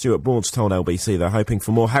 Bowler Stuart Broad's told LBC they're hoping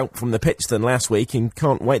for more help from the pitch than last week and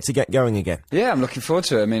can't wait to get going again. Yeah, I'm looking forward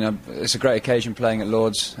to it. I mean, it's a great occasion playing at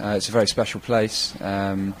Lord's. It's a very special place,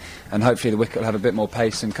 and hopefully the wicket will have a bit more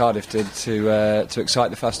pace than Cardiff did to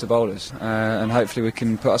excite the faster bowlers. And hopefully we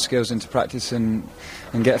can put our skills into practice and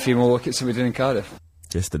get a few more wickets than we did in Cardiff.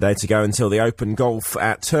 Just a day to go until the Open Golf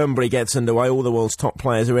at Turnberry gets underway. All the world's top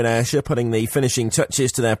players are in Ayrshire, putting the finishing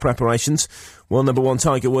touches to their preparations. World number 1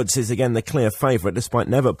 Tiger Woods is again the clear favourite, despite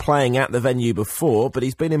never playing at the venue before, but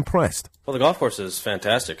he's been impressed. Well, the golf course is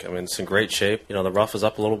fantastic. I mean, it's in great shape. You know, the rough is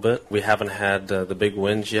up a little bit. We haven't had the big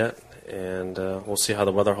winds yet, and we'll see how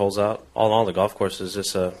the weather holds out. All in all, the golf course is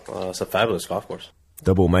just it's a fabulous golf course.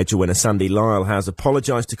 Double major winner Sandy Lyle has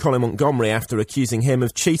apologised to Colin Montgomery after accusing him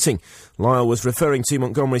of cheating. Lyle was referring to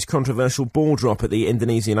Montgomery's controversial ball drop at the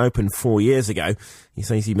Indonesian Open 4 years ago. He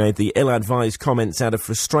says he made the ill-advised comments out of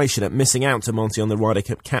frustration at missing out to Monty on the Ryder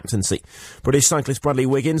Cup captaincy. British cyclist Bradley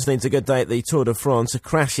Wiggins needs a good day at the Tour de France. A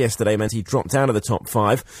crash yesterday meant he dropped out of the top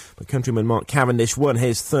 5, but countryman Mark Cavendish won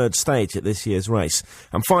his third stage at this year's race.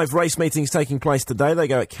 And 5 race meetings taking place today. They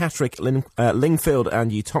go at Catterick, Lingfield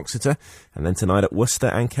and Uttoxeter, and then tonight at Worcester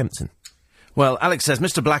and Kempton. Well, Alex says,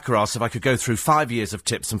 Mr. Blacker asked if I could go through 5 years of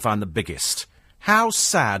tips and find the biggest. How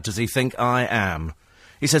sad does he think I am?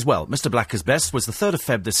 He says, well, Mr. Blacker's best was the 3rd of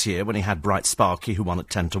Feb this year when he had Bright Sparky, who won at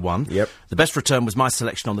 10-1. Yep. The best return was my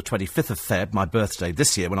selection on the 25th of Feb, my birthday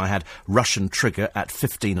this year, when I had Russian Trigger at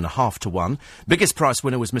 15.5-1. Biggest price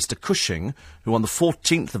winner was Mr. Cushing, who on the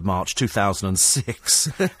 14th of March 2006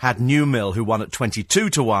 had Newmill, who won at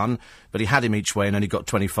 22-1, but he had him each way and only got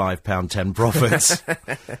 £25.10 profits.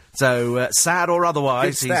 So, sad or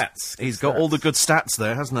otherwise, Good stats. he's got all the good stats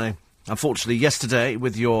there, hasn't he? Unfortunately, yesterday,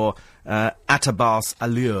 with your Atabas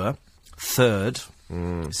Allure, 3rd.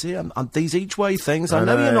 You see, these each-way things, I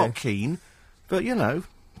know you're not keen, but, you know,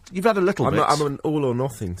 you've had a little bit. I'm an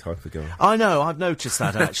all-or-nothing type of guy. I know, I've noticed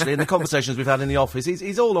that, actually, in the conversations we've had in the office.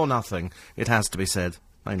 He's all or nothing, it has to be said.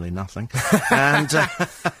 Mainly nothing. And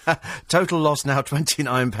total loss now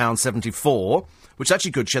 £29.74, which is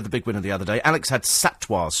actually good. She had the big winner the other day. Alex had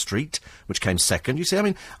Satwar Street, which came second. You see, I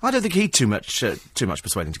mean, I don't think he'd too much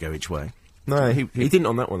persuading to go each way. No, he didn't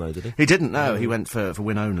on that one, though, did he? He didn't, no. He went for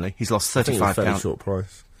win only. He's lost £35. I think it was a fairly short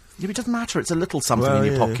price. Yeah, but it doesn't matter. It's a little something in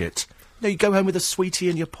your pocket. You know, you go home with a sweetie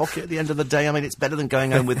in your pocket at the end of the day. I mean, it's better than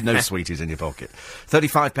going home with no sweeties in your pocket.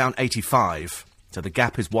 £35.85. So the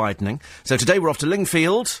gap is widening. So today we're off to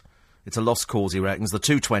Lingfield. It's a lost cause, he reckons. The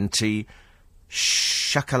 220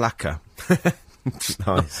 Shakalaka.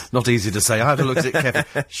 Nice. Not easy to say. I had a look at it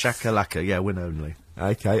carefully. Shakalaka, yeah, win only.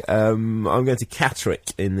 OK, I'm going to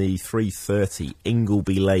Catterick in the 3:30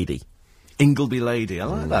 Ingleby Lady. Ingleby Lady, I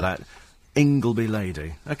like that. Ingleby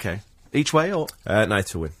Lady. OK. Each way or? No,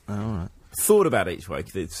 to win. Oh, all right. Thought about it each way.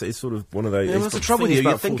 It's sort of one of those... Yeah, what's the trouble with you?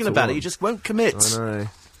 You're thinking about it, you just won't commit. I know.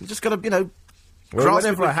 You just got to, you know... Well,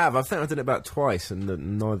 whenever I have, I think I've done it about twice,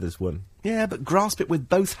 and neither's won. Yeah, but grasp it with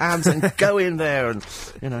both hands and go in there, and,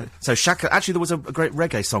 you know... So, actually, there was a great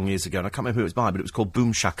reggae song years ago, and I can't remember who it was by, but it was called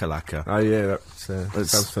Boom Shakalaka. Oh, yeah, that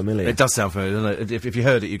sounds familiar. It does sound familiar, doesn't it? If you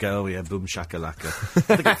heard it, you go, oh, yeah, Boom Shakalaka.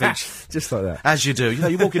 I think it features... Just like that. As you do. You know,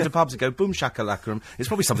 you walk into pubs and go, Boom Shakalaka, and it's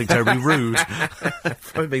probably something terribly rude.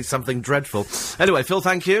 Probably something dreadful. Anyway, Phil,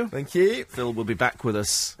 thank you. Thank you. Phil will be back with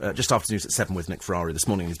us just after news at 7 with Nick Ferrari this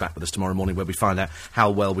morning. He's back with us tomorrow morning, where we find out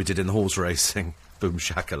how well we did in the horse racing. Boom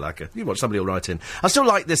shakalaka. You watch, somebody will write in. I still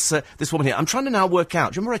like this this woman here. I'm trying to now work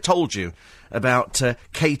out. Do you remember I told you about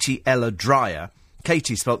Katie Ella Dreyer?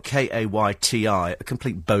 Katie spelt K-A-Y-T-I, a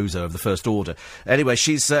complete bozo of the first order. Anyway,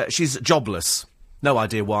 she's jobless. No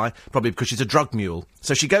idea why. Probably because she's a drug mule.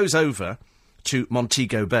 So she goes over to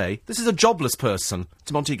Montego Bay. This is a jobless person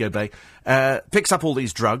to Montego Bay. Picks up all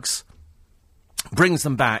these drugs, brings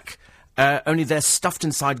them back, only they're stuffed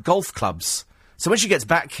inside golf clubs. So when she gets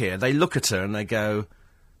back here, they look at her and they go,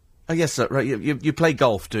 oh, yes, sir, right, you play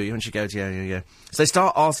golf, do you? And she goes, yeah. So they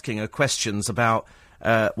start asking her questions about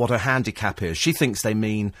what her handicap is. She thinks they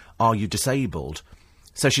mean, are you disabled?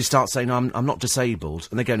 So she starts saying, no, I'm not disabled.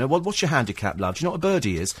 And they go, no, well, what's your handicap, love? Do you know what a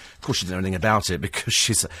birdie is? Of course she doesn't know anything about it because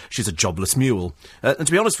she's a jobless mule. And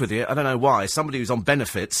to be honest with you, I don't know why, somebody who's on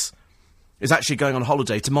benefits is actually going on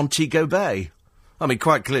holiday to Montego Bay. I mean,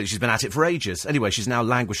 quite clearly, she's been at it for ages. Anyway, she's now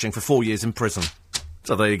languishing for 4 years in prison.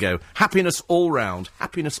 So there you go. Happiness all round.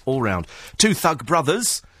 Happiness all round. 2 thug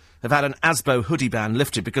brothers have had an Asbo hoodie ban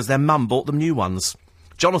lifted because their mum bought them new ones.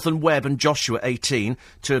 Jonathan Webb and Joshua, 18,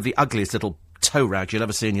 2 of the ugliest little toe rags you'll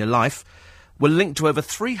ever see in your life, were linked to over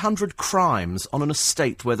 300 crimes on an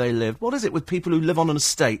estate where they live. What is it with people who live on an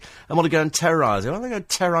estate and want to go and terrorise it? Why don't they go and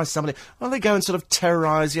terrorise somebody? Why don't they go and sort of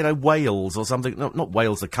terrorise, you know, Wales or something? No, not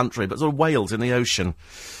Wales, the country, but sort of Wales in the ocean.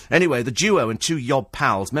 Anyway, the duo and 2 yob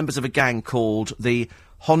pals, members of a gang called the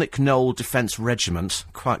Honick Knoll Defence Regiment,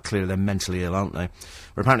 quite clearly they're mentally ill, aren't they,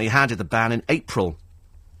 were apparently handed the ban in April.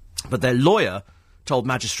 But their lawyer told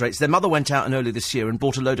magistrates their mother went out early this year and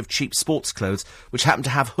bought a load of cheap sports clothes which happened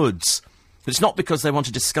to have hoods. But it's not because they want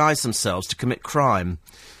to disguise themselves to commit crime.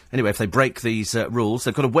 Anyway, if they break these rules,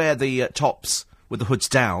 they've got to wear the tops with the hoods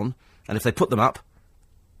down, and if they put them up,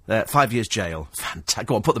 5 years jail. Fantastic.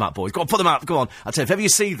 Go on, put them up, boys. Go on, put them up. Go on. I'll tell you, if ever you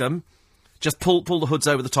see them, just pull the hoods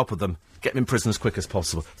over the top of them. Get them in prison as quick as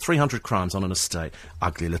possible. 300 crimes on an estate.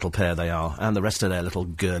 Ugly little pair they are, and the rest of their little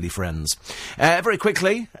girly friends. Very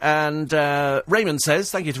quickly, and Raymond says,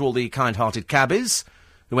 thank you to all the kind-hearted cabbies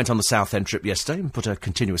who went on the Southend trip yesterday and put a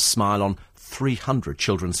continuous smile on 300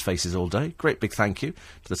 children's faces all day. Great big thank you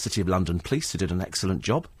to the City of London Police, who did an excellent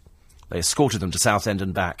job. They escorted them to Southend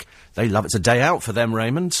and back. They love it. It's a day out for them,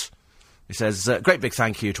 Raymond. He says, great big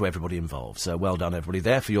thank you to everybody involved. So well done, everybody,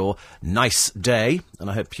 there for your nice day, and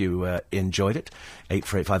I hope you enjoyed it.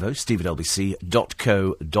 84850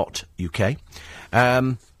 steve@lbc.co.uk.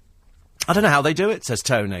 I don't know how they do it, says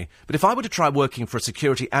Tony, but if I were to try working for a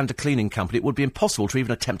security and a cleaning company, it would be impossible to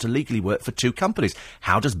even attempt to legally work for 2 companies.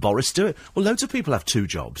 How does Boris do it? Well, loads of people have 2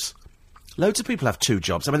 jobs. Loads of people have 2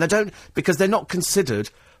 jobs. I mean, they don't, because they're not considered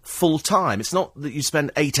full-time. It's not that you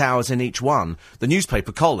spend 8 hours in each one. The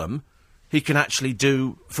newspaper column, he can actually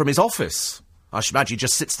do from his office. I should imagine he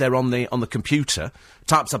just sits there on the computer,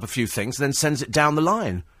 types up a few things, and then sends it down the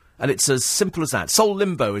line. And it's as simple as that. Soul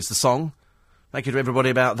Limbo is the song. Thank you to everybody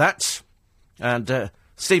about that. And,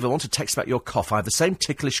 Steve, I want to text about your cough. I have the same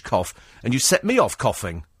ticklish cough, and you set me off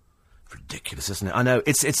coughing. Ridiculous, isn't it? I know,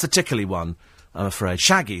 it's the tickly one, I'm afraid.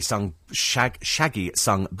 Shaggy sung Boom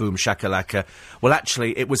Shakalaka. Well,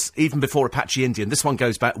 actually, it was even before Apache Indian. This one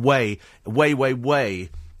goes back way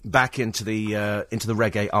back into the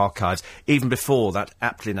reggae archives, even before that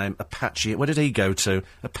aptly named Apache. Where did he go to?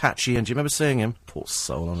 Apache Indian. Do you remember seeing him? Poor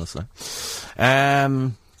soul, honestly.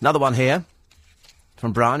 Another one here.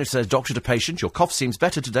 From Brian, who says, Doctor to patient, your cough seems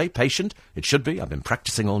better today. Patient, it should be. I've been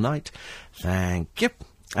practising all night. Thank you.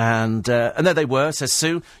 And there they were, says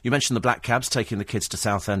Sue. You mentioned the black cabs taking the kids to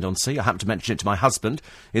Southend-on-Sea. I happened to mention it to my husband.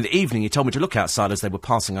 In the evening, he told me to look outside as they were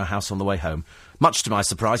passing our house on the way home. Much to my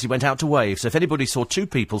surprise, he went out to wave. So if anybody saw 2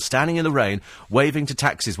 people standing in the rain, waving to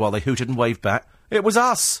taxis while they hooted and waved back, it was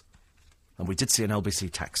us. And we did see an LBC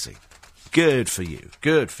taxi. Good for you.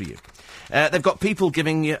 Good for you. They've got people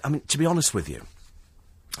giving you... I mean, to be honest with you,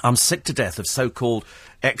 I'm sick to death of so-called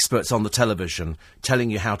experts on the television telling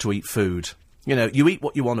you how to eat food. You know, you eat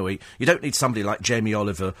what you want to eat. You don't need somebody like Jamie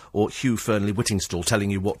Oliver or Hugh Fearnley-Whittingstall telling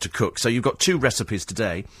you what to cook. So you've got 2 recipes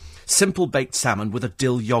today. Simple baked salmon with a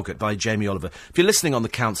dill yoghurt by Jamie Oliver. If you're listening on the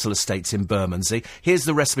council estates in Bermondsey, here's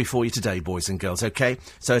the recipe for you today, boys and girls, OK?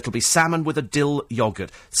 So it'll be salmon with a dill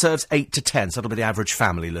yoghurt. Serves 8 to 10, so that'll be the average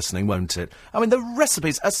family listening, won't it? I mean, the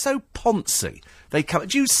recipes are so poncy. They come...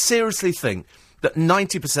 Do you seriously think that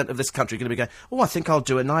 90% of this country are going to be going, oh, I think I'll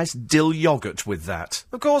do a nice dill yoghurt with that?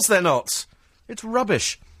 Of course they're not. It's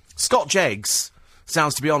rubbish. Scotch eggs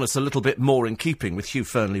sounds, to be honest, a little bit more in keeping with Hugh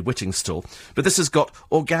Fearnley-Whittingstall. But this has got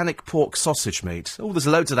organic pork sausage meat. Oh, there's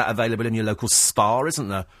loads of that available in your local Spar, isn't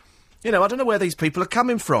there? You know, I don't know where these people are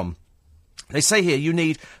coming from. They say here you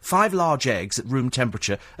need 5 large eggs at room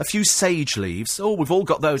temperature, a few sage leaves. Oh, we've all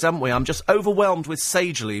got those, haven't we? I'm just overwhelmed with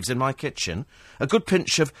sage leaves in my kitchen. A good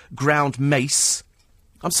pinch of ground mace.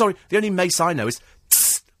 I'm sorry, the only mace I know is,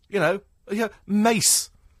 mace.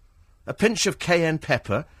 A pinch of cayenne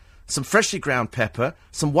pepper, some freshly ground pepper,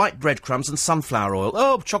 some white breadcrumbs and sunflower oil.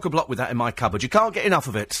 Oh, chock-a-block with that in my cupboard. You can't get enough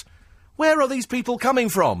of it. Where are these people coming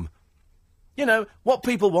from? You know, what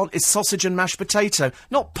people want is sausage and mashed potato,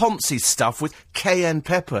 not Ponzi stuff with cayenne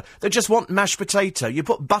pepper. They just want mashed potato. You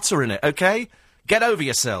put butter in it, OK? Get over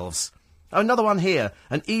yourselves. Oh, another one here.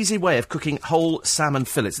 An easy way of cooking whole salmon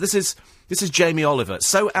fillets. This is Jamie Oliver.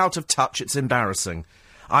 So out of touch, it's embarrassing.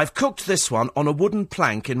 I've cooked this one on a wooden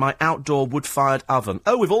plank in my outdoor wood-fired oven.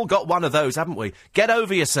 Oh, we've all got one of those, haven't we? Get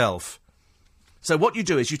over yourself. So what you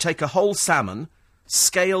do is you take a whole salmon,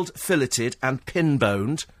 scaled, filleted and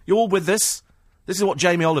pin-boned. You all with this? This is what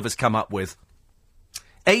Jamie Oliver's come up with.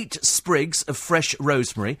 8 sprigs of fresh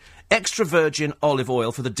rosemary, extra virgin olive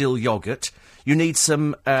oil for the dill yoghurt. You need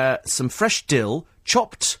some fresh dill,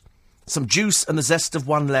 chopped, some juice and the zest of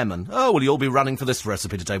 1 lemon. Oh, well, you'll be running for this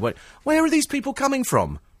recipe today. Wait, where are these people coming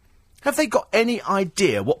from? Have they got any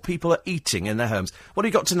idea what people are eating in their homes? What do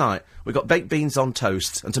you got tonight? We've got baked beans on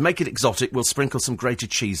toast, and to make it exotic, we'll sprinkle some grated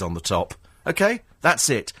cheese on the top. OK? That's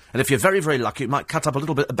it. And if you're very, very lucky, you might cut up a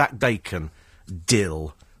little bit of back bacon.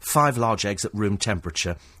 Dill. 5 large eggs at room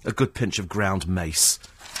temperature. A good pinch of ground mace.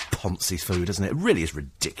 Poncy food, isn't it? It really is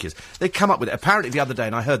ridiculous. They come up with it. Apparently the other day,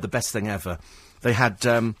 and I heard the best thing ever, they had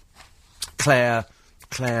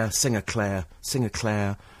singer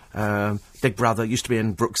Claire, Big Brother, used to be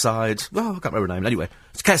in Brookside. Oh, I can't remember her name. Anyway,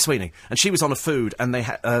 it's Claire Sweeney. And she was on a food, and they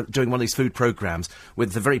doing one of these food programmes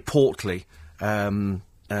with the very portly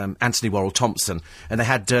Anthony Worrell Thompson, and they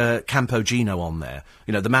had Campo Gino on there.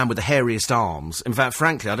 You know, the man with the hairiest arms. In fact,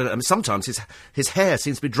 frankly, I don't know. I mean, sometimes his hair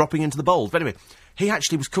seems to be dropping into the bowl. But anyway, he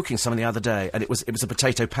actually was cooking something the other day, and it was a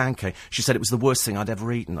potato pancake. She said it was the worst thing I'd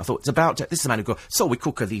ever eaten. I thought, it's about... This is the man who goes, so we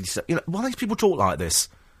cook these... You know, why do these people talk like this?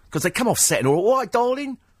 Because they come off set and all right,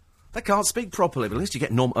 darling? They can't speak properly, but at least you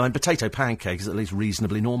get normal... potato pancake is at least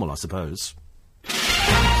reasonably normal, I suppose.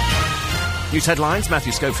 News headlines,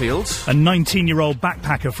 Matthew Schofield. A 19-year-old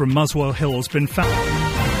backpacker from Muswell Hill has been found...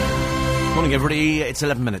 Morning, everybody. It's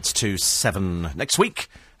 11 minutes to 7. Next week,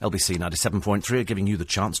 LBC 97.3 are giving you the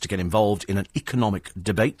chance to get involved in an economic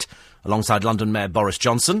debate alongside London Mayor Boris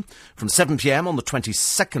Johnson. From 7pm on the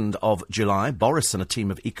 22nd of July, Boris and a team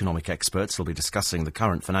of economic experts will be discussing the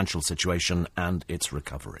current financial situation and its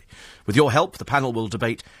recovery. With your help, the panel will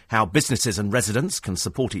debate how businesses and residents can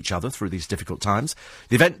support each other through these difficult times.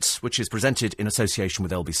 The event, which is presented in association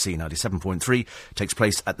with LBC 97.3, takes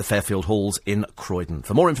place at the Fairfield Halls in Croydon.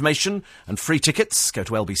 For more information and free tickets, go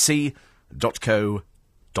to lbc.co.uk.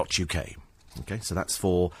 OK, so that's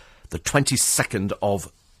for the 22nd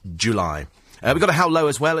of July. We've got a How Low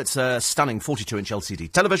as well. It's a stunning 42-inch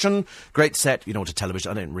LCD television. Great set. You know what a television...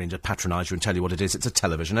 I don't really need to patronise you and tell you what it is. It's a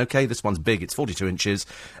television, OK? This one's big. It's 42 inches,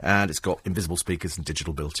 and it's got invisible speakers and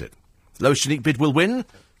digital built-in. Lowest unique bid will win.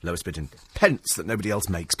 Lowest bid in pence that nobody else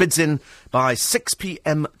makes. Bids in by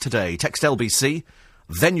 6pm today. Text LBC,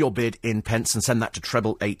 then your bid in pence, and send that to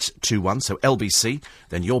treble 821. So LBC,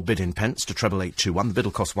 then your bid in pence to treble 821. The bid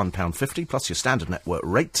will cost £1.50 plus your standard network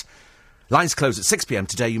rate. Lines close at 6pm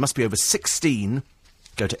today. You must be over 16.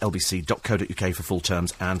 Go to lbc.co.uk for full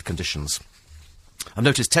terms and conditions. I've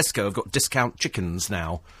noticed Tesco have got discount chickens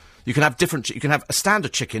now. You can have you can have a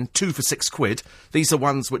standard chicken, 2 for £6. These are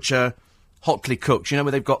ones which are hotly cooked. You know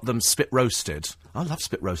where they've got them spit roasted? I love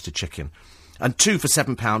spit roasted chicken. And 2 for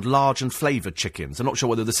 £7 large and flavoured chickens. I'm not sure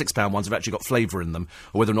whether the £6 ones have actually got flavour in them,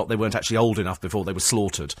 or whether or not they weren't actually old enough before they were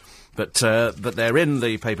slaughtered. But they're in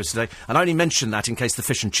the papers today. And I only mention that in case the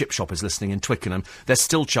fish and chip shop is listening in Twickenham. They're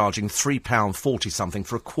still charging £3.40-something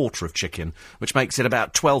for a quarter of chicken, which makes it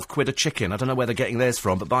about £12 a chicken. I don't know where they're getting theirs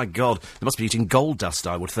from, but by God, they must be eating gold dust,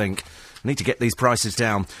 I would think. I need to get these prices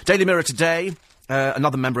down. Daily Mirror today.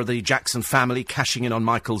 Another member of the Jackson family cashing in on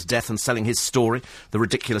Michael's death and selling his story. The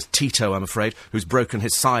ridiculous Tito, I'm afraid, who's broken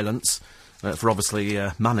his silence for obviously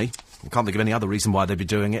money. I can't think of any other reason why they'd be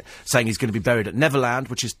doing it. Saying he's going to be buried at Neverland,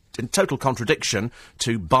 which is in total contradiction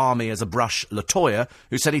to balmy as a brush LaToya,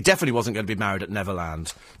 who said he definitely wasn't going to be married at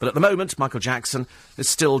Neverland. But at the moment, Michael Jackson is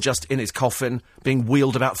still just in his coffin, being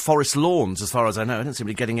wheeled about forest lawns, as far as I know. I don't seem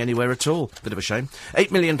to be getting anywhere at all. Bit of a shame.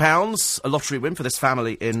 £8 million, a lottery win for this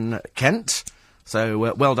family in Kent.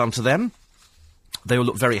 So, well done to them. They all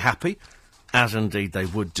look very happy, as indeed they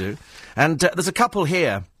would do. And there's a couple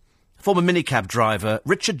here. Former minicab driver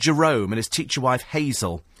Richard Jerome and his teacher wife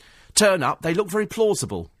Hazel turn up. They look very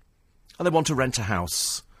plausible. And they want to rent a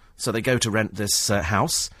house. So they go to rent this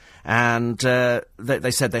house. And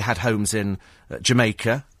they said they had homes in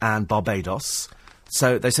Jamaica and Barbados.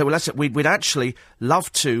 So they said, well, we'd actually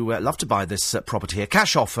love to buy this property here.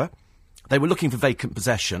 Cash offer. They were looking for vacant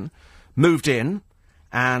possession. Moved in,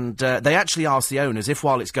 and they actually asked the owners if,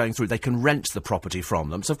 while it's going through, they can rent the property from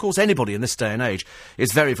them. So, of course, anybody in this day and age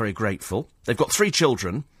is very, very grateful. They've got 3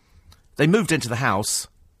 children. They moved into the house,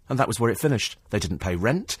 and that was where it finished. They didn't pay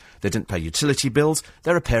rent. They didn't pay utility bills.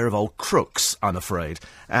 They're a pair of old crooks, I'm afraid.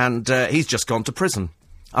 And he's just gone to prison.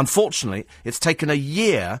 Unfortunately, it's taken a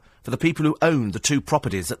year for the people who owned the 2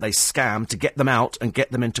 properties that they scammed to get them out and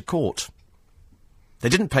get them into court. They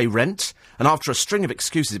didn't pay rent, and after a string of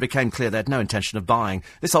excuses, it became clear they had no intention of buying.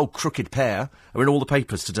 This old crooked pair are in all the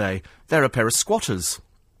papers today. They're a pair of squatters.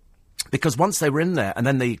 Because once they were in there, and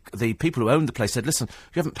then the people who owned the place said, listen,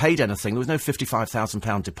 you haven't paid anything, there was no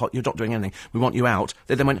 £55,000 deposit, you're not doing anything, we want you out.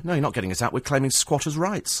 They then went, no, you're not getting us out, we're claiming squatters'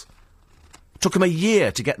 rights. Took them a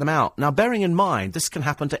year to get them out. Now, bearing in mind, this can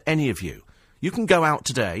happen to any of you. You can go out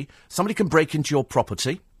today, somebody can break into your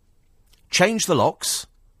property, change the locks,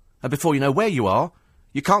 and before you know where you are,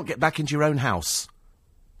 you can't get back into your own house.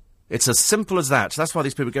 It's as simple as that. That's why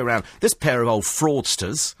these people go around. This pair of old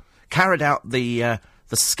fraudsters carried out the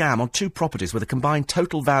scam on 2 properties with a combined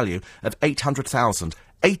total value of $800,000.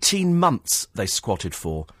 18 months they squatted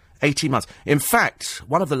for. 18 months. In fact,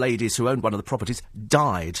 one of the ladies who owned one of the properties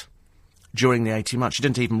died during the 18 months. She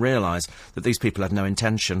didn't even realise that these people had no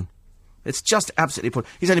intention. It's just absolutely poor.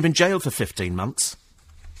 He's only been jailed for 15 months.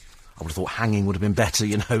 I would have thought hanging would have been better,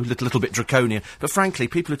 you know, a little bit draconian. But frankly,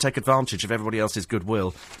 people who take advantage of everybody else's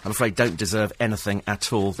goodwill, I'm afraid, don't deserve anything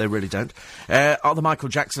at all. They really don't. Are the Michael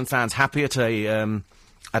Jackson fans happy at a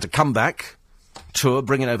comeback tour,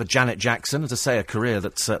 bringing over Janet Jackson? As I say, a career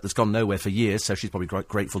that's gone nowhere for years, so she's probably quite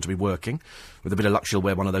grateful to be working. With a bit of luck, she'll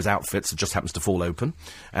wear one of those outfits that just happens to fall open.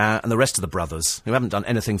 And the rest of the brothers, who haven't done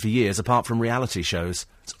anything for years apart from reality shows.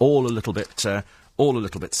 It's all a little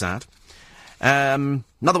bit sad.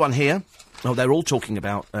 Another one here. Oh, they're all talking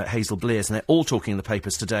about Hazel Blears, and they're all talking in the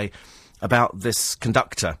papers today about this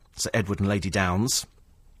conductor, Sir Edward and Lady Downes.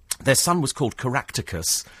 Their son was called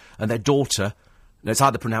Caractacus, and their daughter, it's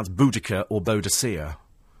either pronounced Boudica or Boadicea.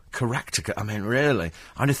 Caractacus, I mean, really?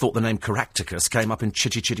 I only thought the name Caractacus came up in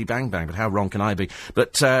Chitty Chitty Bang Bang, but how wrong can I be?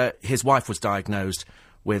 But his wife was diagnosed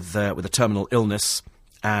with a terminal illness,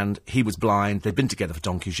 and he was blind. They'd been together for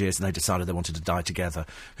donkey's years, and they decided they wanted to die together.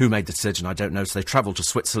 Who made the decision? I don't know. So they travel to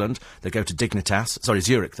Switzerland. They go to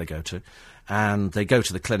Zurich they go to, and they go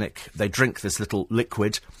to the clinic. They drink this little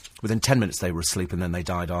liquid. Within 10 minutes they were asleep, and then they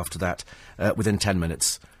died after that, within 10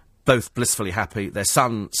 minutes. Both blissfully happy. Their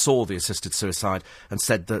son saw the assisted suicide and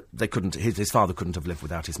said that his father couldn't have lived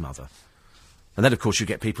without his mother. And then, of course, you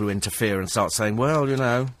get people who interfere and start saying, well, you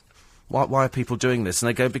know, why are people doing this? And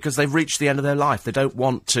they go, because they've reached the end of their life. They don't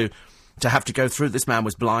want to have to go through. This man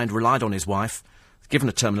was blind, relied on his wife, given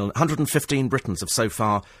a terminal. 115 Britons have so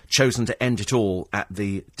far chosen to end it all at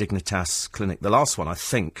the Dignitas clinic. The last one, I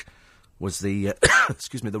think, was the,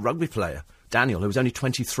 the rugby player, Daniel, who was only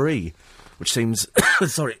 23, which seems,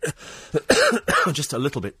 just a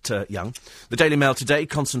little bit young. The Daily Mail today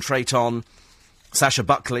concentrate on Sasha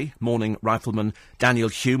Buckley, mourning rifleman Daniel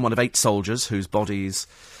Hume, one of 8 soldiers whose bodies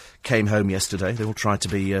came home yesterday. They all tried to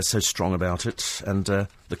be so strong about it, and the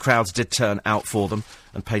crowds did turn out for them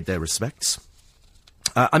and paid their respects.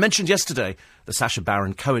 I mentioned yesterday the Sacha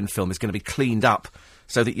Baron Cohen film is going to be cleaned up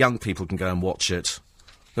so that young people can go and watch it.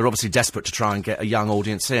 They're obviously desperate to try and get a young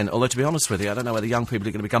audience in, although, to be honest with you, I don't know whether young people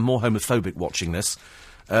are going to become more homophobic watching this,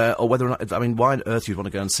 or whether or not... I mean, why on earth you'd want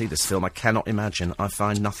to go and see this film, I cannot imagine. I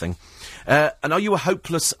find nothing. And are you a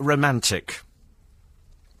hopeless romantic?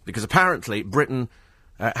 Because apparently Britain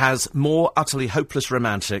has more utterly hopeless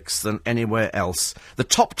romantics than anywhere else. The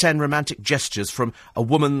top 10 romantic gestures from a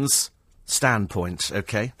woman's standpoint,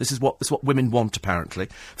 OK? This is what women want, apparently.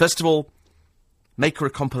 First of all, make her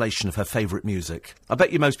a compilation of her favourite music. I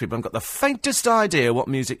bet you most people haven't got the faintest idea what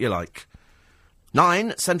music you like.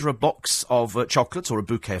 9, send her a box of chocolates or a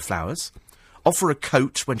bouquet of flowers. Offer a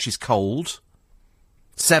coat when she's cold.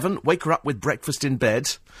 7, wake her up with breakfast in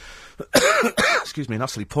bed. Excuse me, an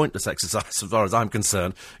utterly pointless exercise as far as I'm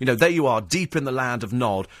concerned. You know, there you are, deep in the land of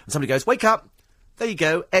Nod, and somebody goes, wake up! There you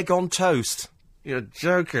go, egg on toast. You're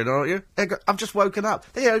joking, aren't you? I've just woken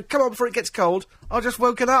up. There you go, come on before it gets cold. I've just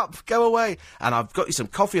woken up. Go away. And I've got you some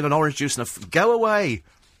coffee and an orange juice and go away.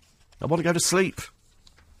 I want to go to sleep.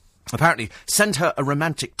 Apparently, send her a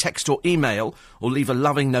romantic text or email, or leave a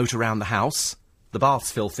loving note around the house. The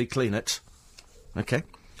bath's filthy, clean it. OK.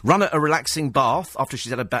 Run her a relaxing bath after she's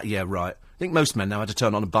had a bath. Yeah, right. I think most men know how to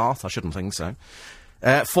turn on a bath. I shouldn't think so.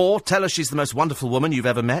 4, tell her she's the most wonderful woman you've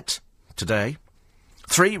ever met. Today.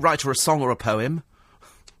 3, write her a song or a poem.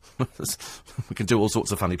 We can do all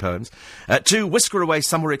sorts of funny poems. 2, whisk her away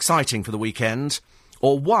somewhere exciting for the weekend.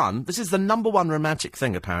 Or 1, this is the number 1 romantic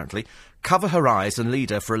thing, apparently, cover her eyes and lead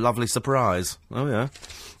her for a lovely surprise. Oh, yeah.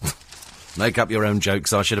 Make up your own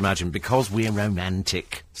jokes, I should imagine, because we're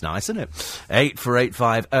romantic. It's nice, isn't it?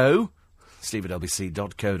 84850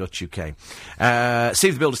 steve@lbc.co.uk.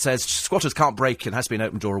 Steve the Builder says, squatters can't break in, has to be an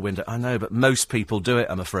open door or window. I know, but most people do it,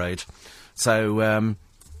 I'm afraid. So,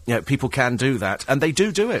 people can do that. And they do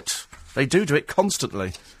it. They do it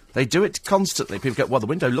constantly. They do it constantly. People go, well, the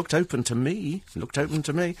window looked open to me.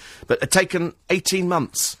 But it's taken 18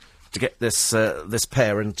 months to get this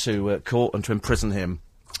pair into court and to imprison him.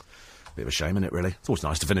 Bit of a shame, isn't it, really? It's always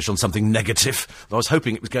nice to finish on something negative. I was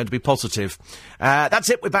hoping it was going to be positive. That's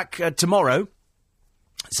it. We're back tomorrow.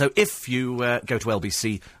 So if you go to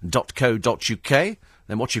lbc.co.uk,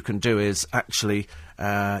 then what you can do is actually...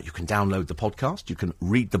 you can download the podcast, you can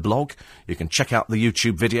read the blog, you can check out the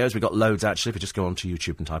YouTube videos. We've got loads, actually. If you just go onto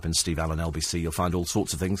YouTube and type in Steve Allen LBC, you'll find all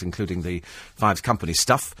sorts of things, including the Fives Company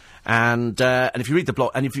stuff. And if you read the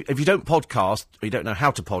blog, and if you don't podcast, or you don't know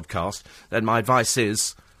how to podcast, then my advice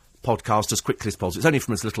is podcast as quickly as possible. It's only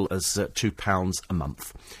from as little as £2 a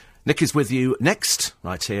month. Nick is with you next,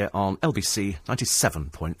 right here on LBC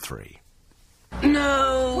 97.3.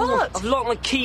 No! What? I've locked my key.